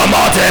 you will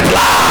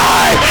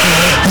multiply.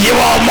 You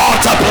will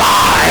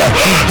multiply.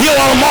 You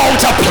will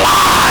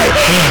multiply.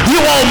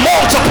 You will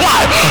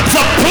multiply.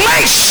 The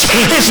place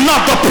is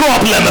not the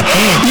problem.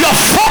 Your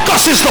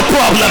focus is the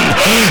problem.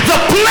 The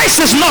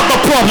place is not the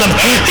problem.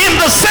 In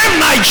the same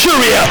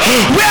Nigeria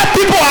where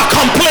people are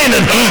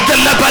complaining, the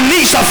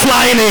Lebanese are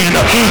flying in,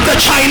 the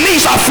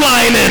Chinese are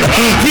flying in,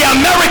 the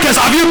Americans.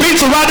 Have you been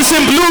to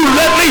Radisson Blue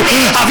lately?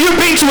 Have you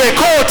been to a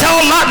hotel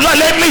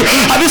lately?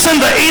 Have you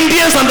seen the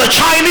Indians and the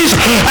Chinese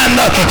and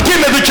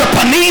the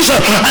Japanese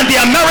and the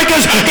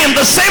Americans in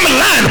the same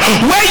land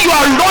where you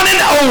are running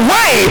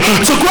away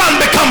to go and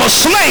become a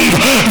slave?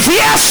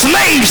 Their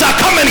slaves are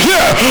coming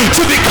here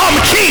to become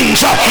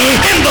kings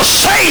in the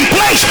same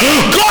place.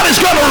 God is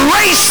going to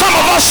raise some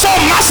of us so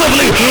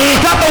massively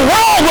that the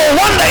world will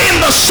wonder, in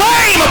the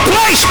same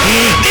place,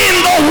 in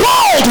the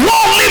world,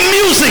 worldly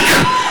music,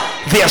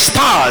 their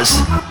stars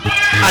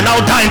are now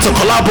dying to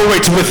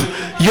collaborate with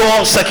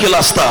your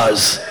secular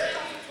stars.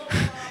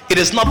 It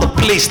is not the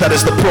place that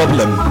is the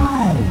problem.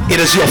 It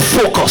is your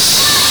focus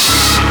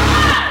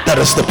that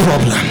is the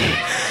problem.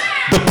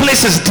 The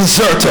place is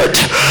deserted,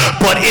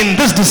 but in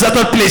this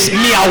deserted place,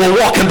 I will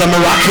walk in the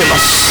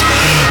miraculous.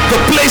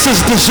 The place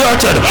is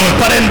deserted,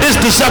 but in this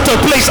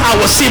deserted place, I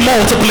will see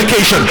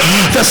multiplication.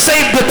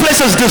 The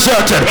place is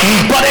deserted,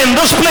 but in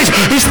this place,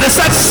 they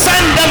said,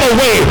 send them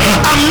away.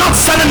 I'm not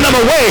sending them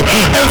away.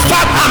 In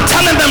fact, I'm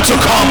telling them to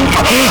come.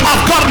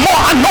 I've got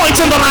more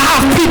anointing than I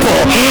have people.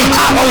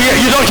 Oh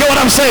yeah, you don't hear what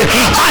I'm saying?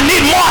 I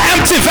need more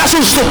empty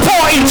vessels to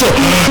pour into.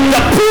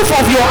 The proof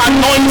of your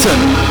anointing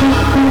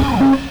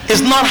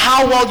is not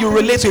how well you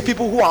relate to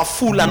people who are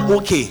full and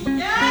okay.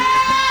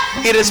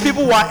 It is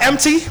people who are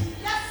empty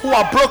who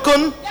are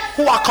broken,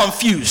 who are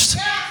confused.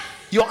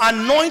 Your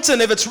anointing,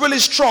 if it's really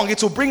strong,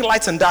 it will bring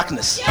light and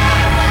darkness.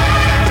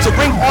 It will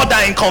bring order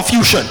and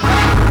confusion.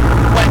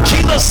 When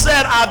Jesus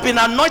said, I've been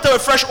anointed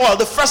with fresh oil,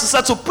 the first is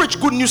said to preach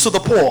good news to the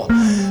poor.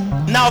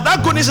 Now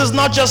that good news is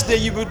not just that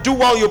you will do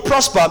well, you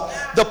prosper.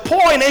 The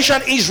poor in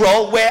ancient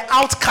Israel were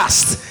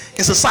outcast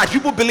in society.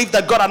 People believed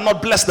that God had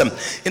not blessed them.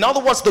 In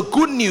other words, the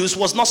good news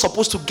was not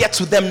supposed to get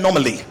to them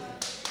normally,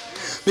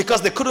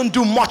 because they couldn't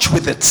do much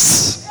with it.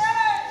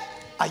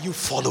 Are you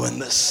following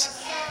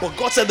this? But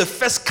God said the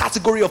first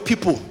category of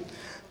people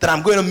that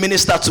I'm going to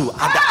minister to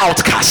are the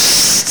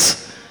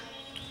outcasts.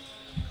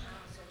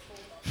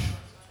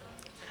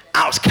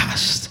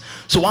 Outcast.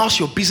 So whilst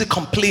you're busy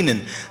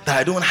complaining that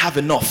I don't have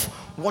enough,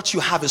 what you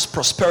have is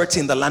prosperity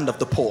in the land of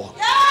the poor.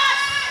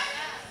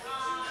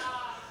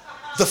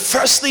 The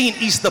first thing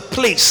is the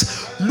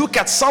place. Look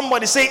at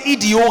somebody, say,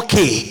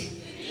 "Idi-okay."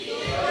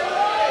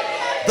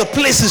 The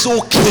place is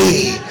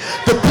okay.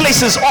 The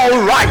place is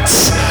all right.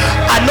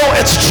 I know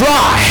it's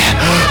dry,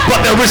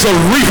 but there is a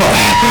river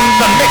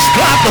that makes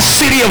glad the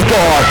city of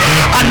God.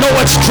 I know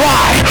it's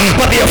dry,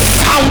 but there are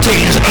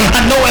fountains.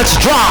 I know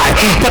it's dry,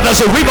 but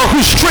there's a river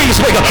whose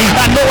streams make.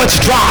 I know it's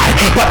dry,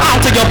 but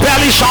out of your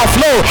belly shall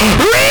flow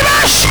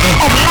rivers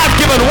of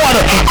life-giving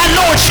water. I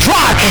know it's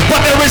dry,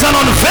 but there is an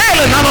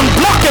unveiling, an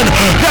unblocking.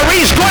 There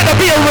is going to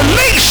be a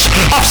release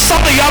of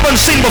something you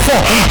haven't seen before.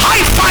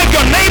 High five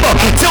your neighbor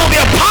till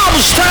their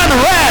palms turn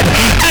red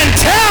and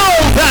tell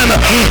them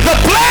the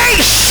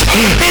place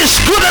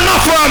is good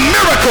enough for a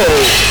miracle.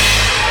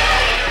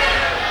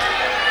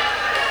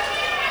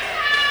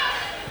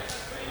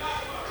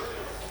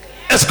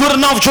 It's good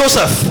enough,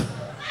 Joseph,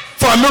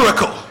 for a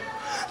miracle.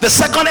 The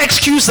second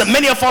excuse that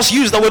many of us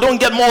use that we don't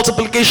get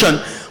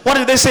multiplication, what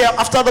did they say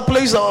after the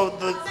place? The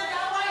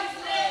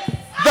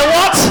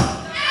what?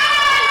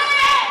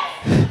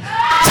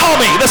 Tell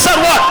me. They said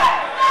what?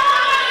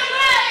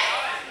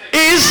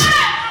 Is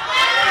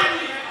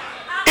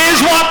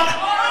what?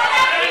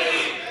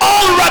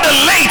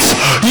 Already late,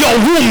 your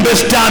womb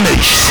is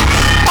damaged.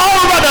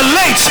 Already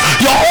late,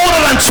 you're older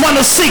than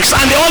 26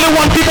 and they only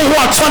want people who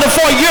are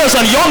 24 years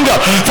and younger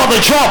for the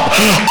job.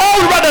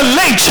 Already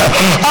late,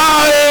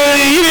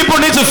 you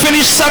people need to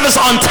finish service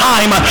on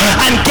time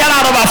and get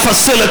out of our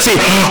facility.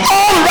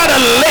 Already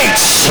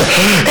late.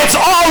 It's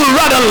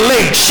already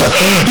late.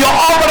 You're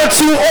already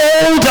too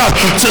old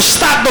to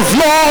start the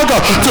vlog,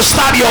 to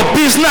start your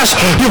business.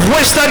 You've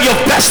wasted your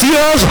best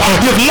years.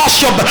 You've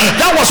lost your...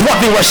 That was what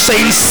they were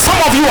saying. Some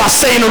of you are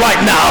saying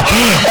right now,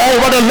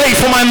 already late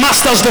for my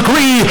master's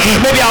degree.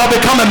 Maybe I'll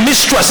become a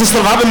mistress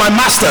instead of having my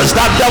master's.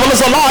 That devil is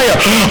a liar.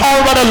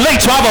 Already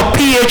late to have a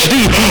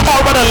PhD.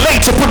 Already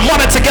late to put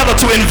money together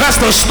to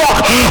invest in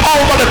stock.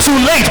 Already too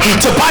late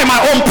to buy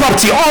my own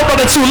property.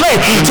 Already too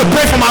late to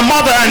pray for my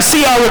mother and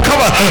see her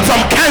recover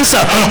from cancer.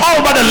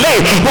 Already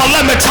late. Well,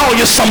 let me tell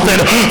you something.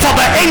 For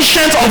the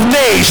ancient of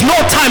days, no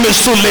time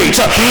is too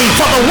late.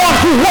 For the one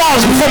who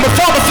was from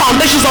before the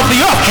foundations of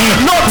the earth,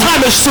 no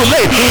time is too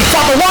late.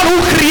 For the one who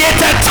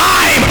created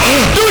time,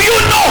 do you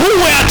know who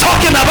we are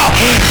talking about?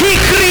 He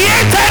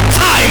created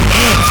time.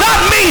 That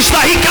means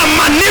that he can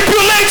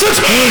manipulate it.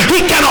 He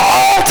can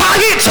alter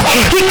it.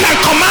 He can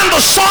command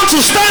the sun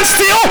to stand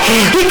still.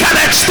 He can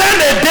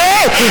extend a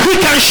day. He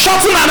can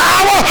shorten an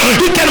hour.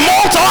 He can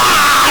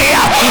multiply.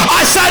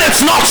 I said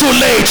it's not too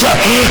late.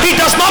 It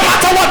does not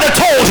matter what they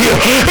told you.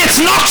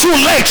 It's not too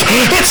late.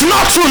 It's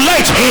not too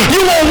late.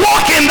 You will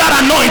walk in that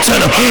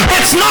anointing.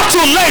 It's not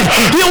too late.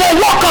 You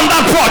will walk on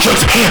that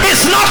project.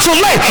 It's not too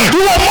late. You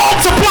will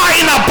multiply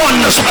in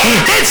abundance.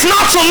 It's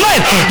not too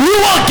late. You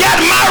will get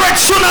married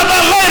sooner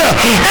than later.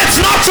 It's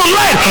not too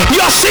late.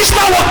 Your sister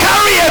will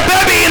carry a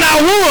baby in her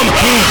womb.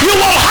 You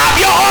will have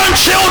your own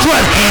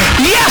children.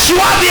 Yes,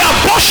 you have the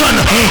abortion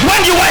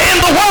when you were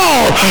in the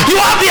world. You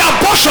have the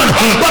abortion,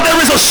 but there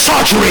is a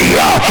surgery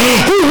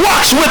who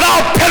works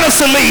without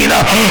penicillin,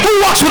 who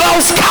works without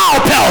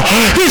scalpel.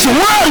 His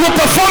word will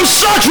perform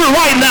surgery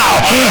right now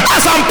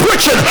as I'm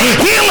preaching.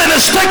 Healing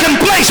is taking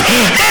place.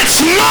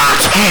 It's not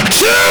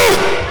too.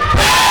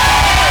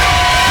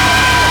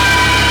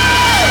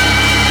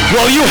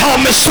 Will you help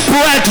me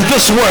spread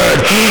this word?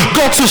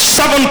 Go to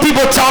 7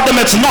 people, tell them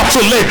it's not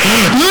too late.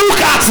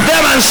 Look at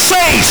them and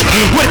say it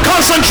with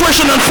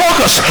concentration and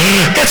focus.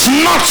 It's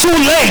not too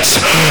late.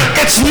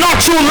 It's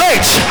not too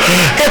late.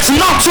 It's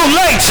not too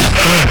late.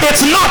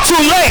 It's not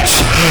too late.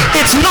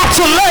 It's not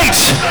too late.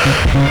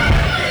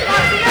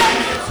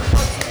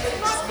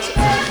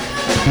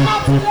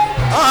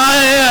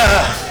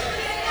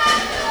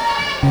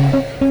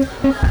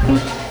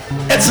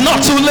 It's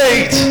not too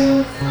late.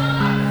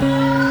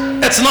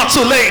 It's not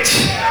too late.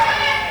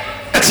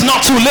 It's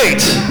not too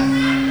late.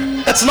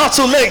 It's not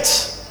too late.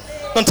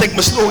 Don't take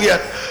me slow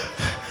yet.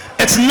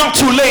 It's not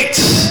too late.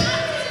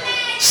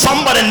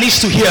 Somebody needs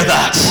to hear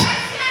that.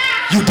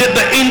 You did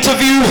the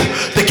interview,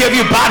 they gave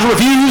you bad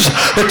reviews,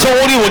 they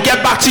told you we'll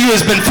get back to you.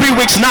 It's been 3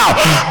 weeks now.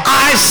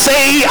 I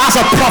say as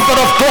a prophet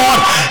of God,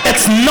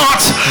 it's not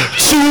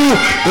too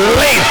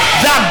late.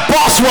 That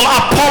boss will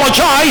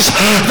apologize.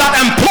 That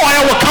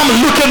employer will come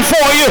looking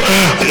for you.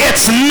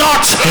 It's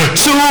not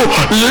too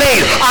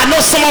late. I know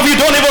some of you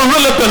don't even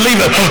really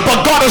believe it,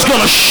 but God is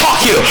going to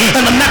shock you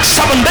in the next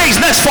 7 days,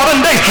 next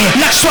 14 days,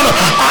 next 20.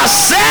 I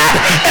said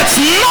it's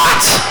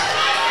not.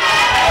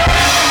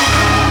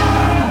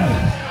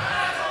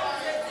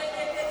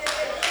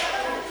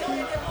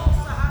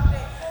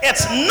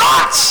 It's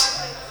not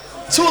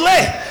too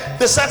late.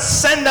 They said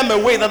send them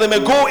away that they may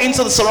go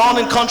into the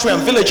surrounding country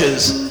and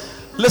villages.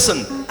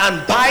 Listen,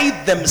 and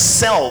buy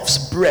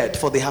themselves bread,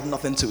 for they have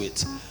nothing to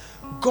eat.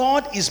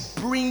 God is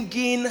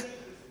bringing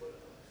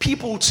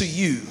people to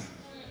you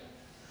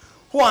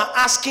who are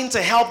asking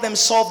to help them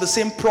solve the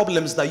same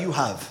problems that you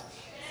have.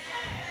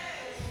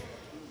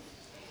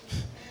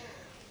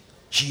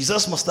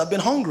 Jesus must have been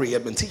hungry. He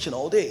had been teaching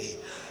all day.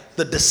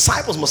 The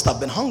disciples must have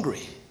been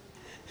hungry.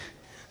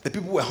 The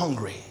people were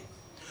hungry.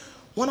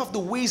 One of the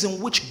ways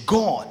in which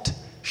God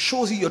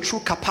shows you your true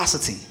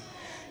capacity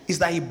is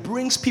that he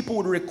brings people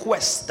with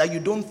requests that you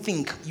don't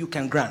think you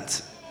can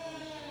grant.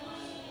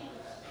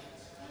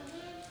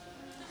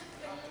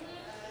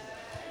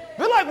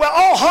 We're like, we're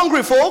all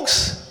hungry,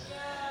 folks.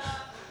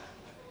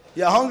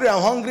 You're hungry,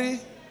 I'm hungry.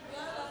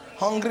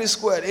 Hungry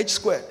squared, H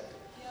squared.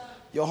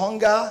 Your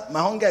hunger,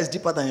 my hunger is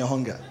deeper than your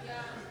hunger.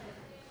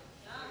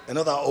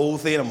 Another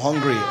old thing, I'm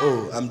hungry.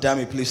 Oh, I'm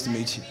damn pleased to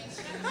meet you.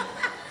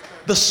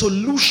 The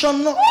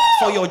solution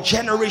for your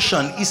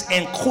generation is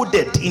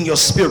encoded in your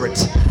spirit.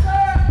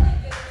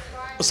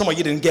 Some of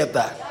you didn't get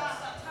that.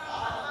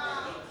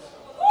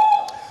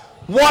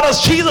 What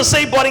does Jesus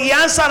say? But he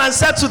answered and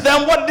said to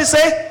them, what did he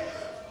say?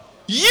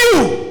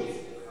 You,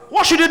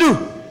 what should you do?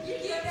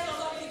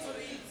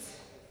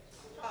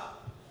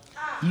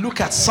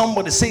 Look at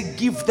somebody, say,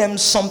 give them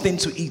something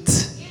to eat.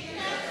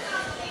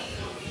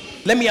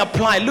 Let me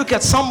apply. Look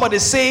at somebody,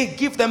 say,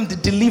 give them the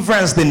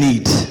deliverance they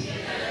need.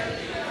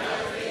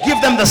 Give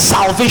them the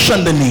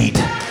salvation they need.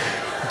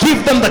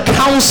 Give them the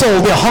counsel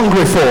they're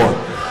hungry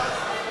for.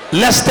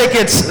 Let's take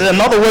it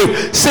another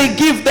way. Say,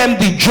 give them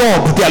the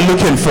job they're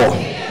looking for.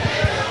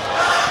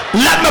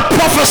 Let me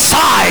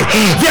prophesy.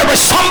 There is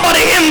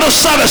somebody in the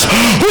service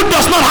who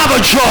does not have a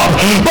job,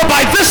 but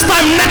by this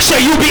time next year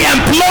you'll be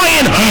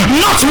employing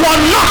not one,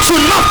 not two,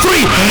 not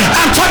three.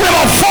 I'm talking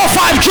about 4 or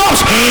 5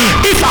 jobs.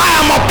 If I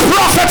am a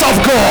prophet of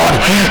God,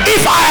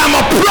 if I am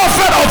a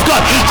prophet of God,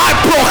 I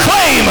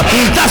proclaim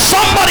that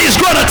somebody is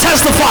going to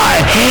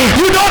testify.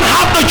 You don't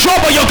have the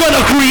job, but you're going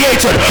to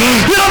create it.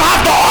 You don't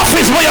have the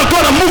office, but you're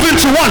going to move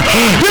into one.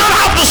 You don't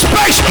have the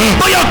space,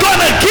 but you're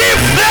going to give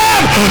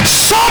them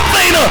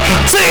something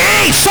to eat.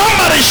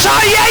 Somebody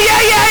shout, yeah,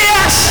 yeah, yeah,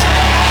 yes.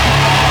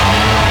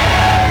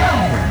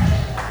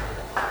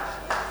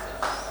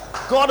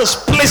 God is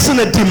placing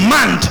a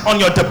demand on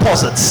your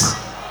deposits.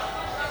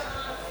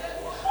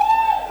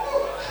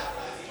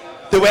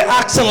 They were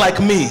acting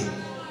like me.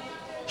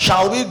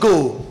 Shall we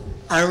go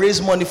and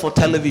raise money for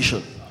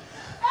television?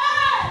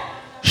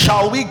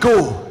 Shall we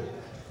go?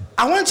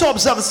 I went to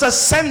observe. It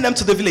says send them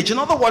to the village. In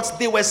other words,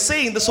 they were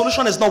saying the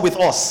solution is not with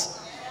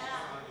us.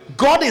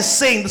 God is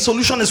saying the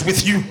solution is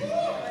with you.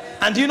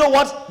 And do you know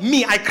what?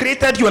 Me, I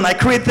created you and I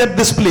created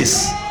this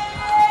place.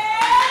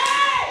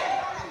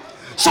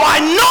 So I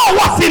know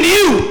what's in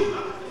you.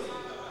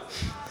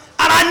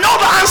 And I know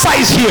the answer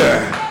is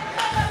here.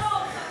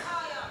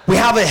 We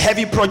have a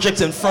heavy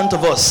project in front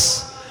of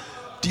us.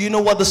 Do you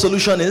know what the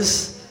solution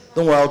is?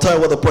 Don't worry, I'll tell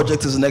you what the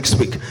project is next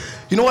week.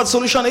 You know what the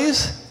solution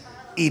is?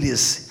 It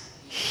is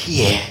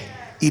here.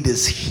 It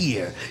is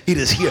here. It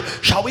is here.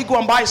 Shall we go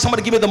and buy?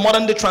 Somebody give me the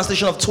modern day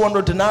translation of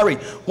 200 denarii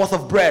worth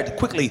of bread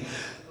quickly.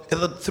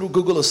 Either through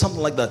Google or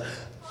something like that.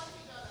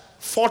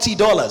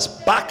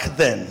 $40 back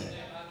then.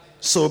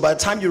 So by the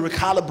time you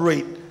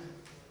recalibrate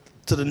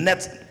to the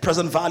net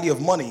present value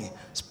of money,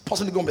 it's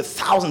possibly going to be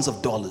thousands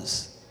of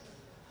dollars.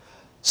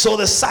 So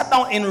they sat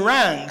down in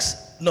ranks.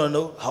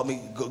 No, help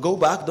me. Go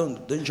back.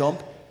 Don't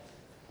jump.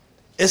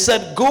 It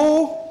said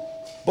go,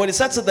 but it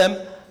said to them,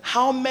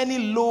 how many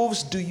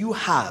loaves do you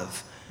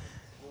have?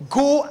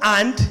 Go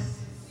and.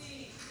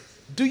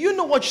 Do you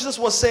know what Jesus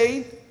was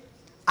saying?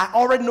 I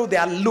already know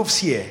there are loaves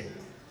here.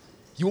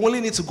 You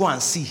only need to go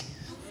and see.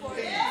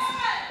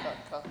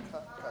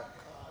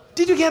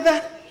 Did you get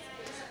that?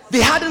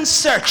 They hadn't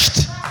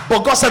searched,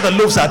 but God said the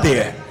loaves are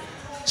there.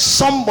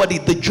 Somebody,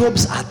 the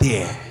jobs are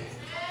there.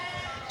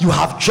 You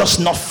have just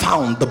not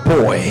found the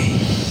boy.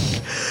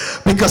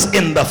 Because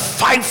in the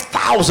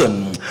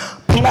 5,000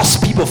 plus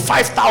people,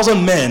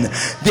 5,000 men,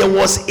 there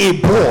was a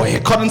boy.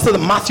 According to the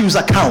Matthew's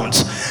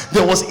account,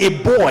 there was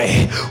a boy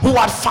who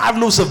had 5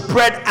 loaves of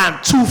bread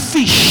and 2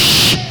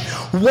 fish.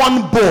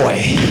 One boy.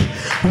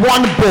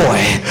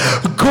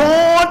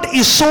 God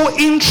is so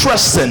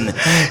interesting.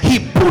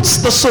 He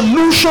puts the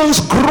solutions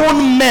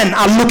grown men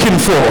are looking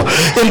for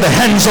in the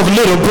hands of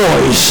little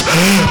boys.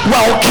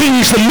 While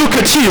kings look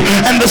at you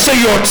and they say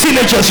you're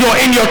teenagers, you're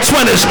in your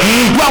 20s.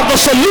 Well, the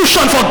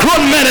solution for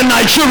grown men in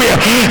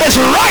Nigeria is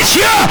right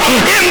here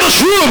in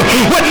this room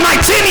with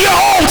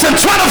 19-year-olds and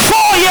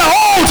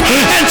 24-year-olds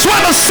and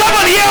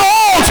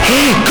 27-year-olds.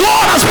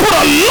 God has put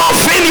a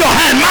loaf in your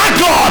hand. My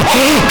God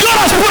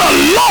has put a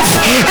loaf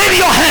in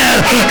your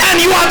hand,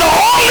 and you are the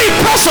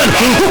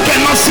person who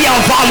cannot see how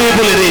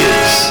valuable it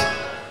is.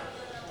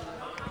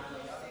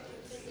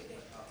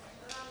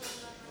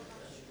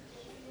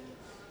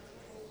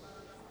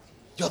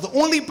 You're the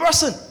only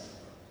person.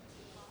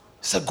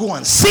 So go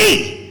and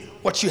see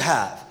what you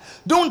have.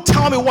 Don't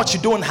tell me what you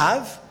don't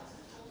have.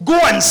 Go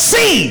and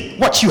see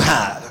what you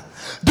have.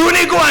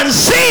 Dooney, go and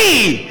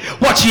see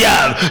what you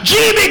have.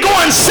 GB, go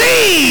and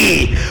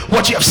see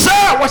what you have.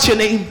 Sir, what's your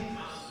name?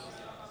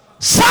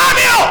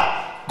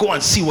 Samuel, go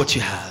and see what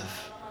you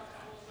have.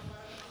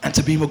 And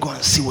Tabima, go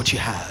and see what you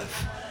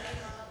have.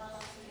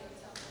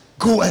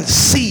 Go and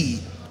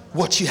see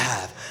what you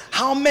have.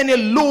 How many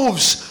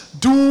loaves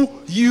do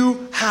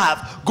you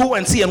have? Go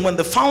and see. And when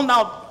they found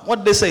out, what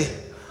did they say?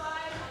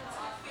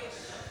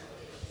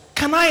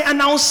 Can I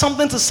announce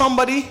something to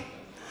somebody?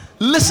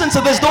 Listen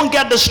to this. Don't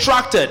get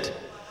distracted.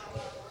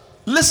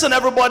 Listen,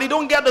 everybody.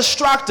 Don't get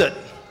distracted.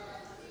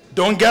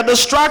 Don't get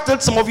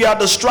distracted. Some of you are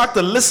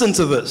distracted. Listen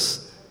to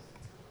this.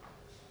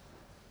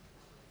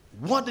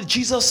 What did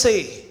Jesus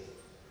say?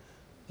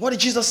 What did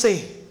Jesus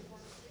say?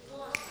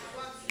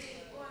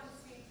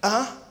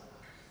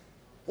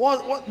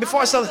 What?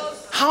 Before I said,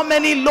 how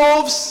many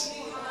loaves?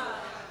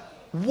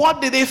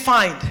 What did they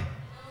find? 5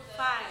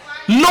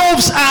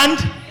 loaves and?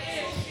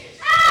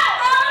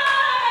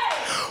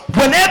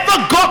 Whenever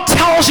God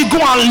tells you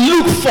go and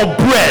look for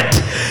bread,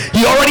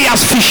 He already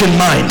has fish in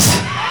mind.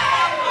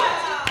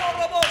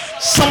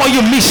 Some of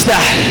you missed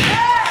that.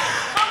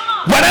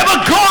 Whenever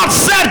God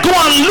said go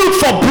and look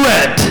for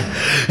bread,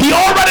 He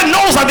already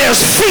knows that there's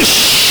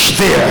fish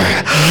there.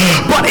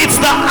 But it's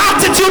the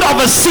attitude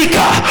of a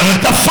seeker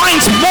that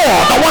finds more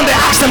than what they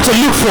ask them to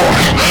look for.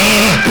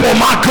 Oh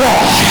my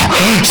God.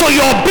 So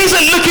you're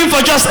busy looking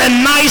for just a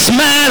nice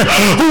man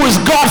who is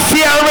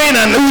God-fearing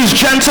and who is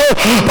gentle,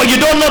 but you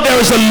don't know there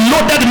is a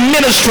loaded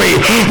ministry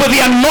with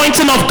the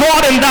anointing of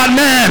God in that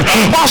man.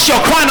 Whilst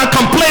you're crying and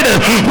complaining,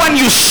 when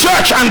you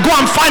search and go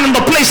and find in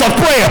the place of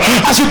prayer,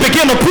 as you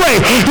begin to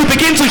pray, you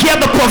begin to hear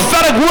the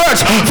prophetic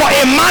words for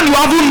a man you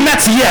haven't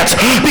met yet,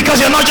 because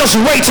you're not just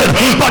waiting,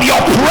 but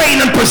you're praying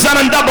and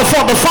presenting that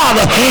before the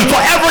Father. For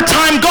every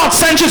time God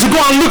sends you to go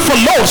and look for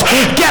loaves,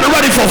 get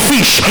ready for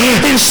fish.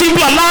 In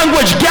simpler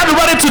language, get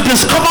ready to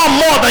discover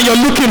more than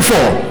you're looking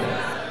for.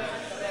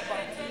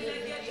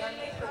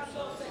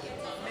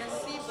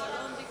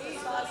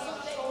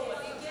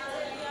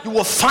 You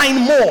will find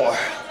more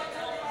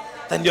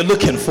than you're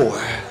looking for.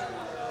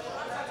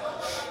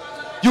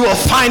 You will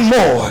find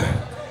more.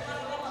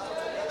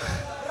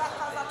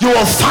 You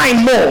will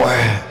find more.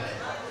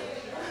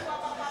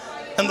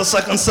 In the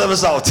second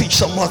service, I'll teach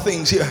some more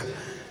things here,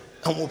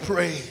 and we'll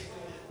pray.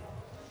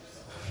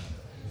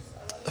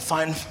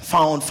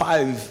 Found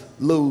 5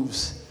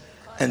 loaves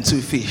and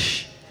 2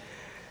 fish.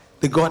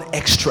 They got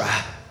extra.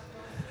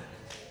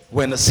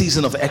 We're in a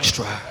season of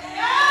extra.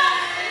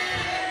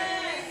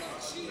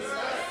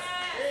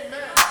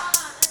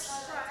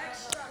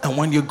 And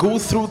when you go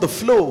through the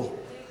flow,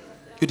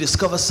 you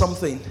discover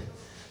something,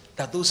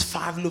 that those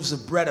 5 loaves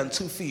of bread and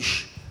 2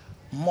 fish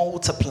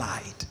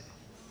multiplied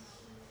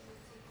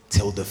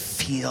till they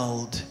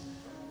filled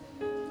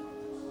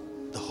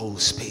the whole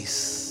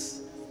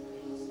space.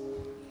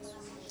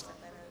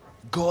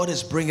 God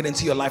is bringing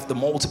into your life the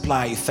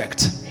multiplier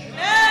effect.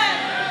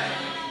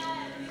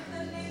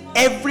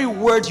 Every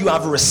word you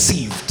have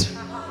received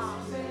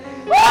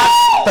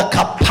has the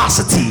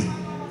capacity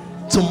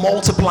to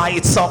multiply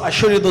itself. I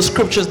showed you the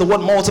scriptures. The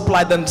word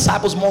multiplied, then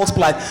disciples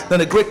multiplied,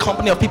 then a great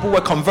company of people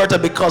were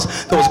converted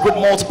because there was great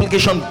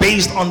multiplication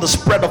based on the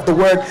spread of the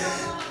word.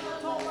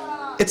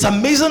 It's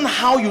amazing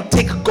how you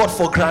take God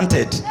for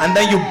granted and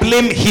then you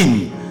blame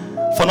Him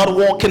for not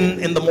walking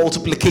in the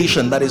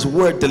multiplication that His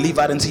word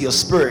delivered into your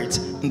spirit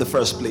in the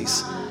first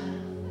place.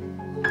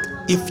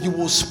 If you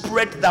will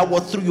spread that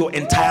word through your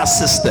entire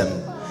system.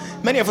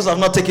 Many of us have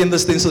not taken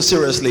this thing so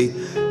seriously.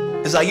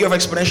 Is that year of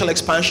exponential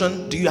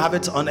expansion? Do you have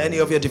it on any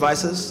of your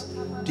devices?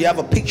 Do you have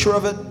a picture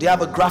of it? Do you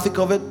have a graphic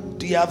of it?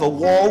 Do you have a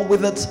wall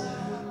with it?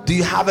 Do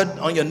you have it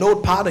on your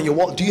notepad on your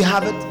wall? Do you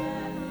have it?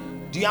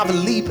 Do you have a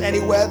leap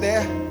anywhere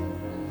there?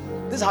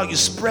 This is how you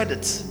spread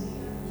it.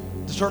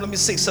 Deuteronomy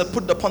 6 said,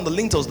 put it upon the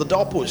lintels, the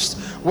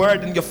doorposts, wear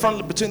it in your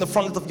front, between the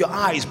front of your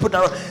eyes. Put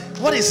that.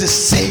 What is he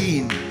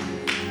saying?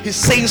 He's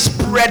saying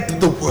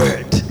spread the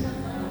word.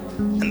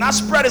 And that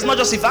spread is not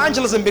just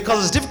evangelism,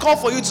 because it's difficult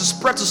for you to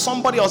spread to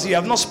somebody else. You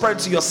have not spread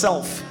to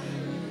yourself.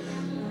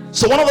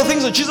 So one of the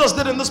things that Jesus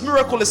did in this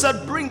miracle, He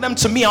said, bring them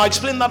to me. I'll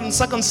explain that in the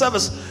second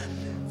service.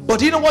 But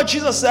do you know what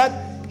Jesus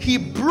said? He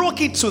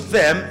broke it to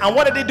them. And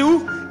what did He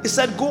do? He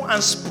said, go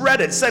and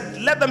spread it. He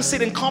said, let them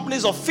sit in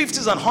companies of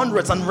 50s and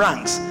 100s and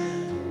ranks.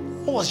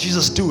 What was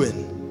Jesus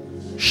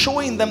doing?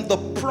 Showing them the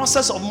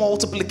process of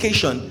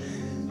multiplication.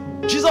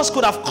 Jesus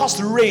could have caused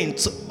a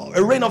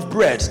rain of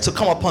bread to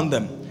come upon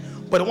them.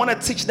 But I want to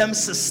teach them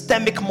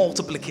systemic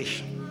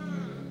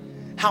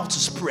multiplication. How to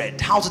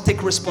spread, how to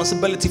take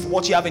responsibility for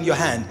what you have in your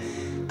hand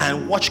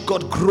and watch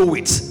God grow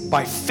it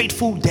by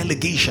faithful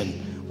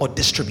delegation or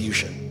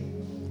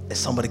distribution. Is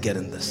somebody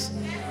getting this?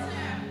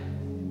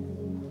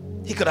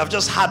 He could have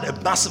just had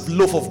a massive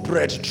loaf of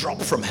bread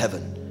drop from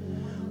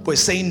heaven. We're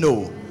saying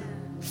no.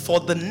 For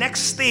the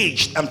next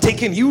stage I'm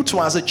taking you to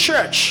as a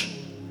church,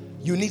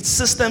 you need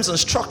systems and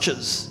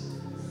structures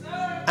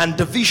and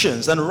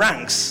divisions and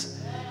ranks.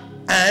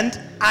 And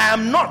I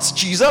am not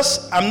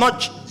Jesus.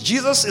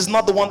 Jesus is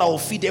not the one that will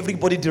feed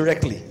everybody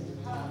directly.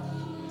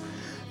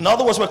 In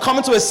other words, we're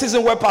coming to a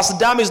season where Pastor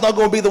Dami is not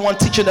going to be the one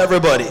teaching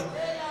everybody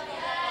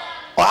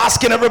or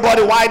asking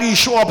everybody, why do you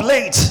show up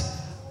late?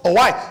 Or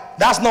why?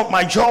 That's not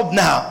my job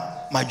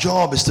now. My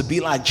job is to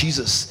be like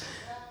Jesus.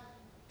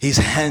 His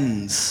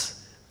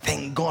hands,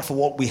 thank God for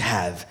what we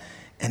have,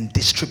 and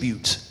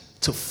distribute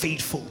to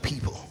faithful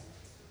people.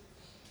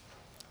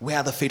 Where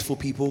are the faithful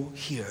people?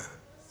 Here.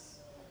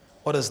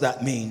 What does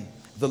that mean?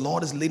 The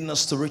Lord is leading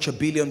us to reach 1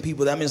 billion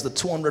people. That means the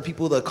 200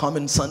 people that come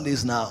in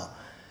Sundays now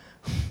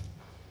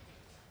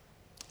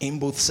in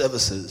both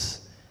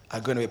services are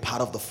going to be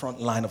part of the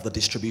front line of the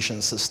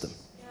distribution system.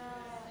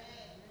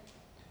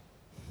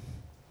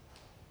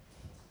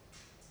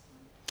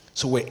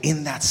 So we're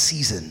in that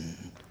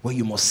season where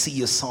you must see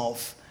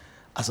yourself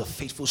as a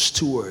faithful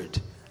steward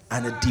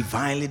and a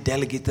divinely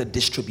delegated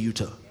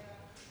distributor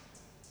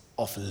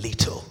of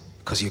little,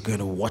 because you're going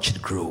to watch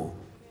it grow.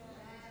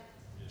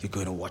 You're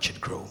going to watch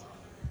it grow.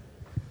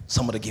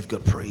 Somebody give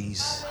God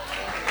praise.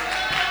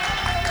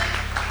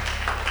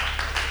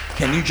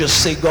 Can you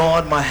just say,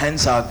 God, my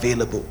hands are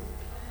available?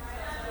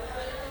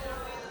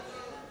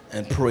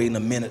 And pray in a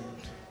minute.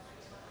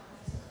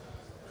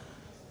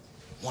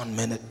 1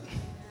 minute.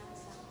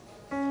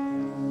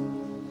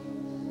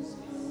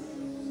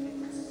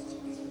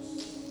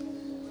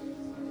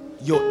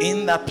 You're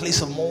in that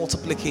place of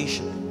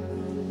multiplication.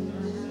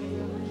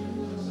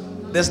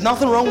 There's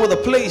nothing wrong with the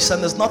place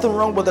and there's nothing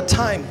wrong with the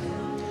time.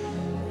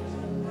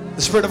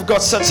 The Spirit of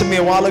God said to me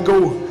a while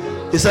ago,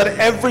 He said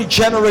every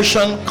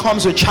generation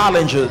comes with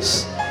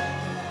challenges,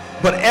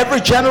 but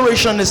every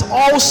generation is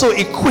also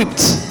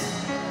equipped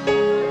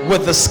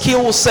with the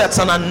skill sets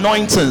and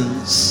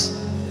anointings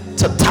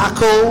to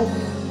tackle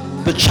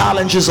the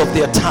challenges of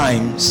their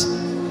times.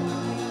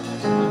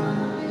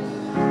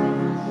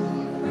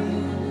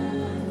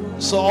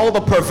 So all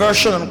the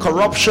perversion and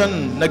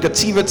corruption,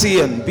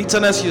 negativity and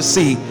bitterness you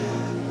see,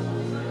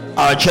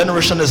 our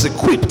generation is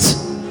equipped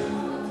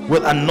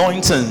with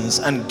anointings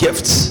and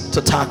gifts to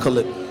tackle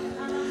it.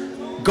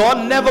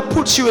 God never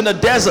puts you in a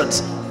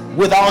desert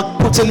without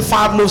putting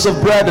 5 loaves of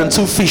bread and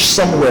 2 fish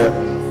somewhere.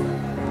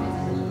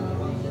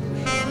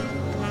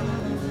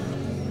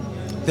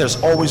 There's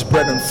always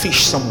bread and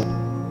fish somewhere.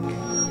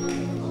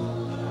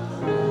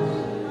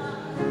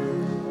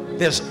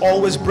 There's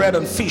always bread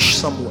and fish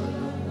somewhere.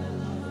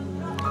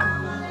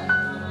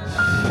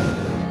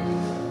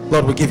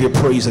 Lord, we give you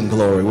praise and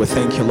glory. We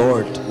thank you,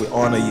 Lord. We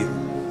honor you.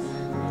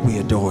 We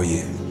adore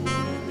you.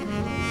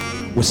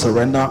 We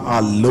surrender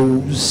our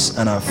loaves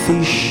and our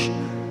fish.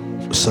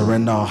 We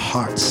surrender our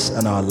hearts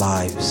and our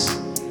lives.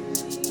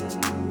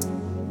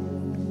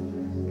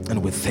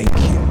 And we thank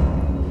you,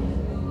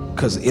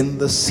 because in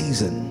this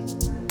season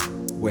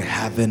we're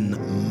having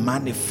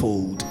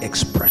manifold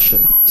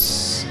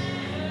expressions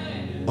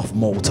of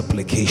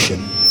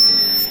multiplication.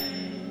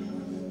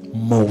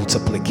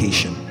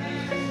 Multiplication.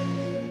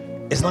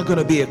 It's not going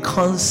to be a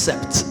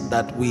concept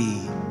that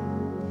we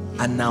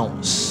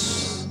announce.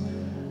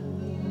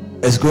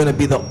 It's going to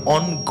be the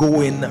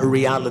ongoing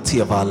reality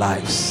of our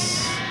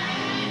lives.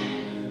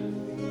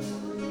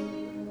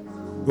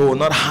 We will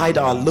not hide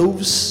our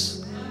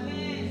loaves.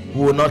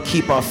 We will not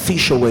keep our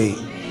fish away.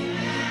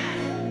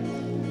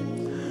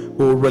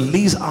 We will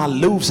release our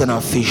loaves and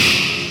our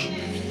fish,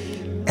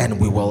 and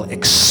we will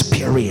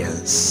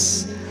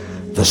experience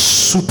the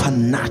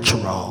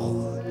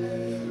supernatural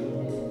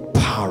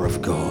power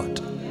of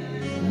God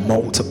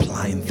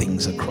multiplying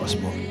things across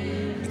more.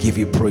 I give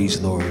you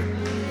praise, Lord.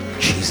 In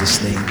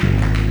Jesus' name.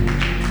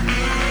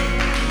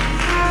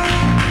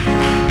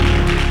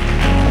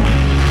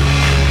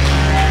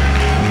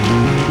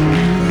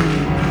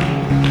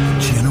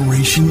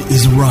 Generation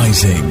is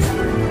rising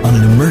on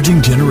an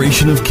emerging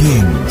generation of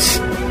kings.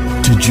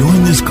 To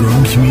join this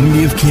growing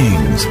community of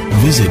kings,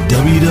 visit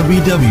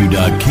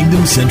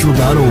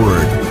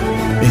www.kingdomcentral.org.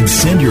 and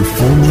send your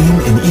full name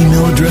and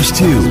email address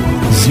to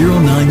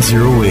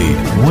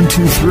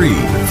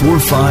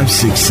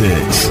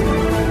 0908-123-4566.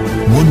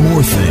 One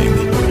more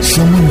thing,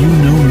 someone you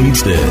know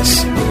needs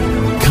this.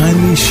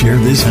 Kindly share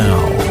this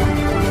now.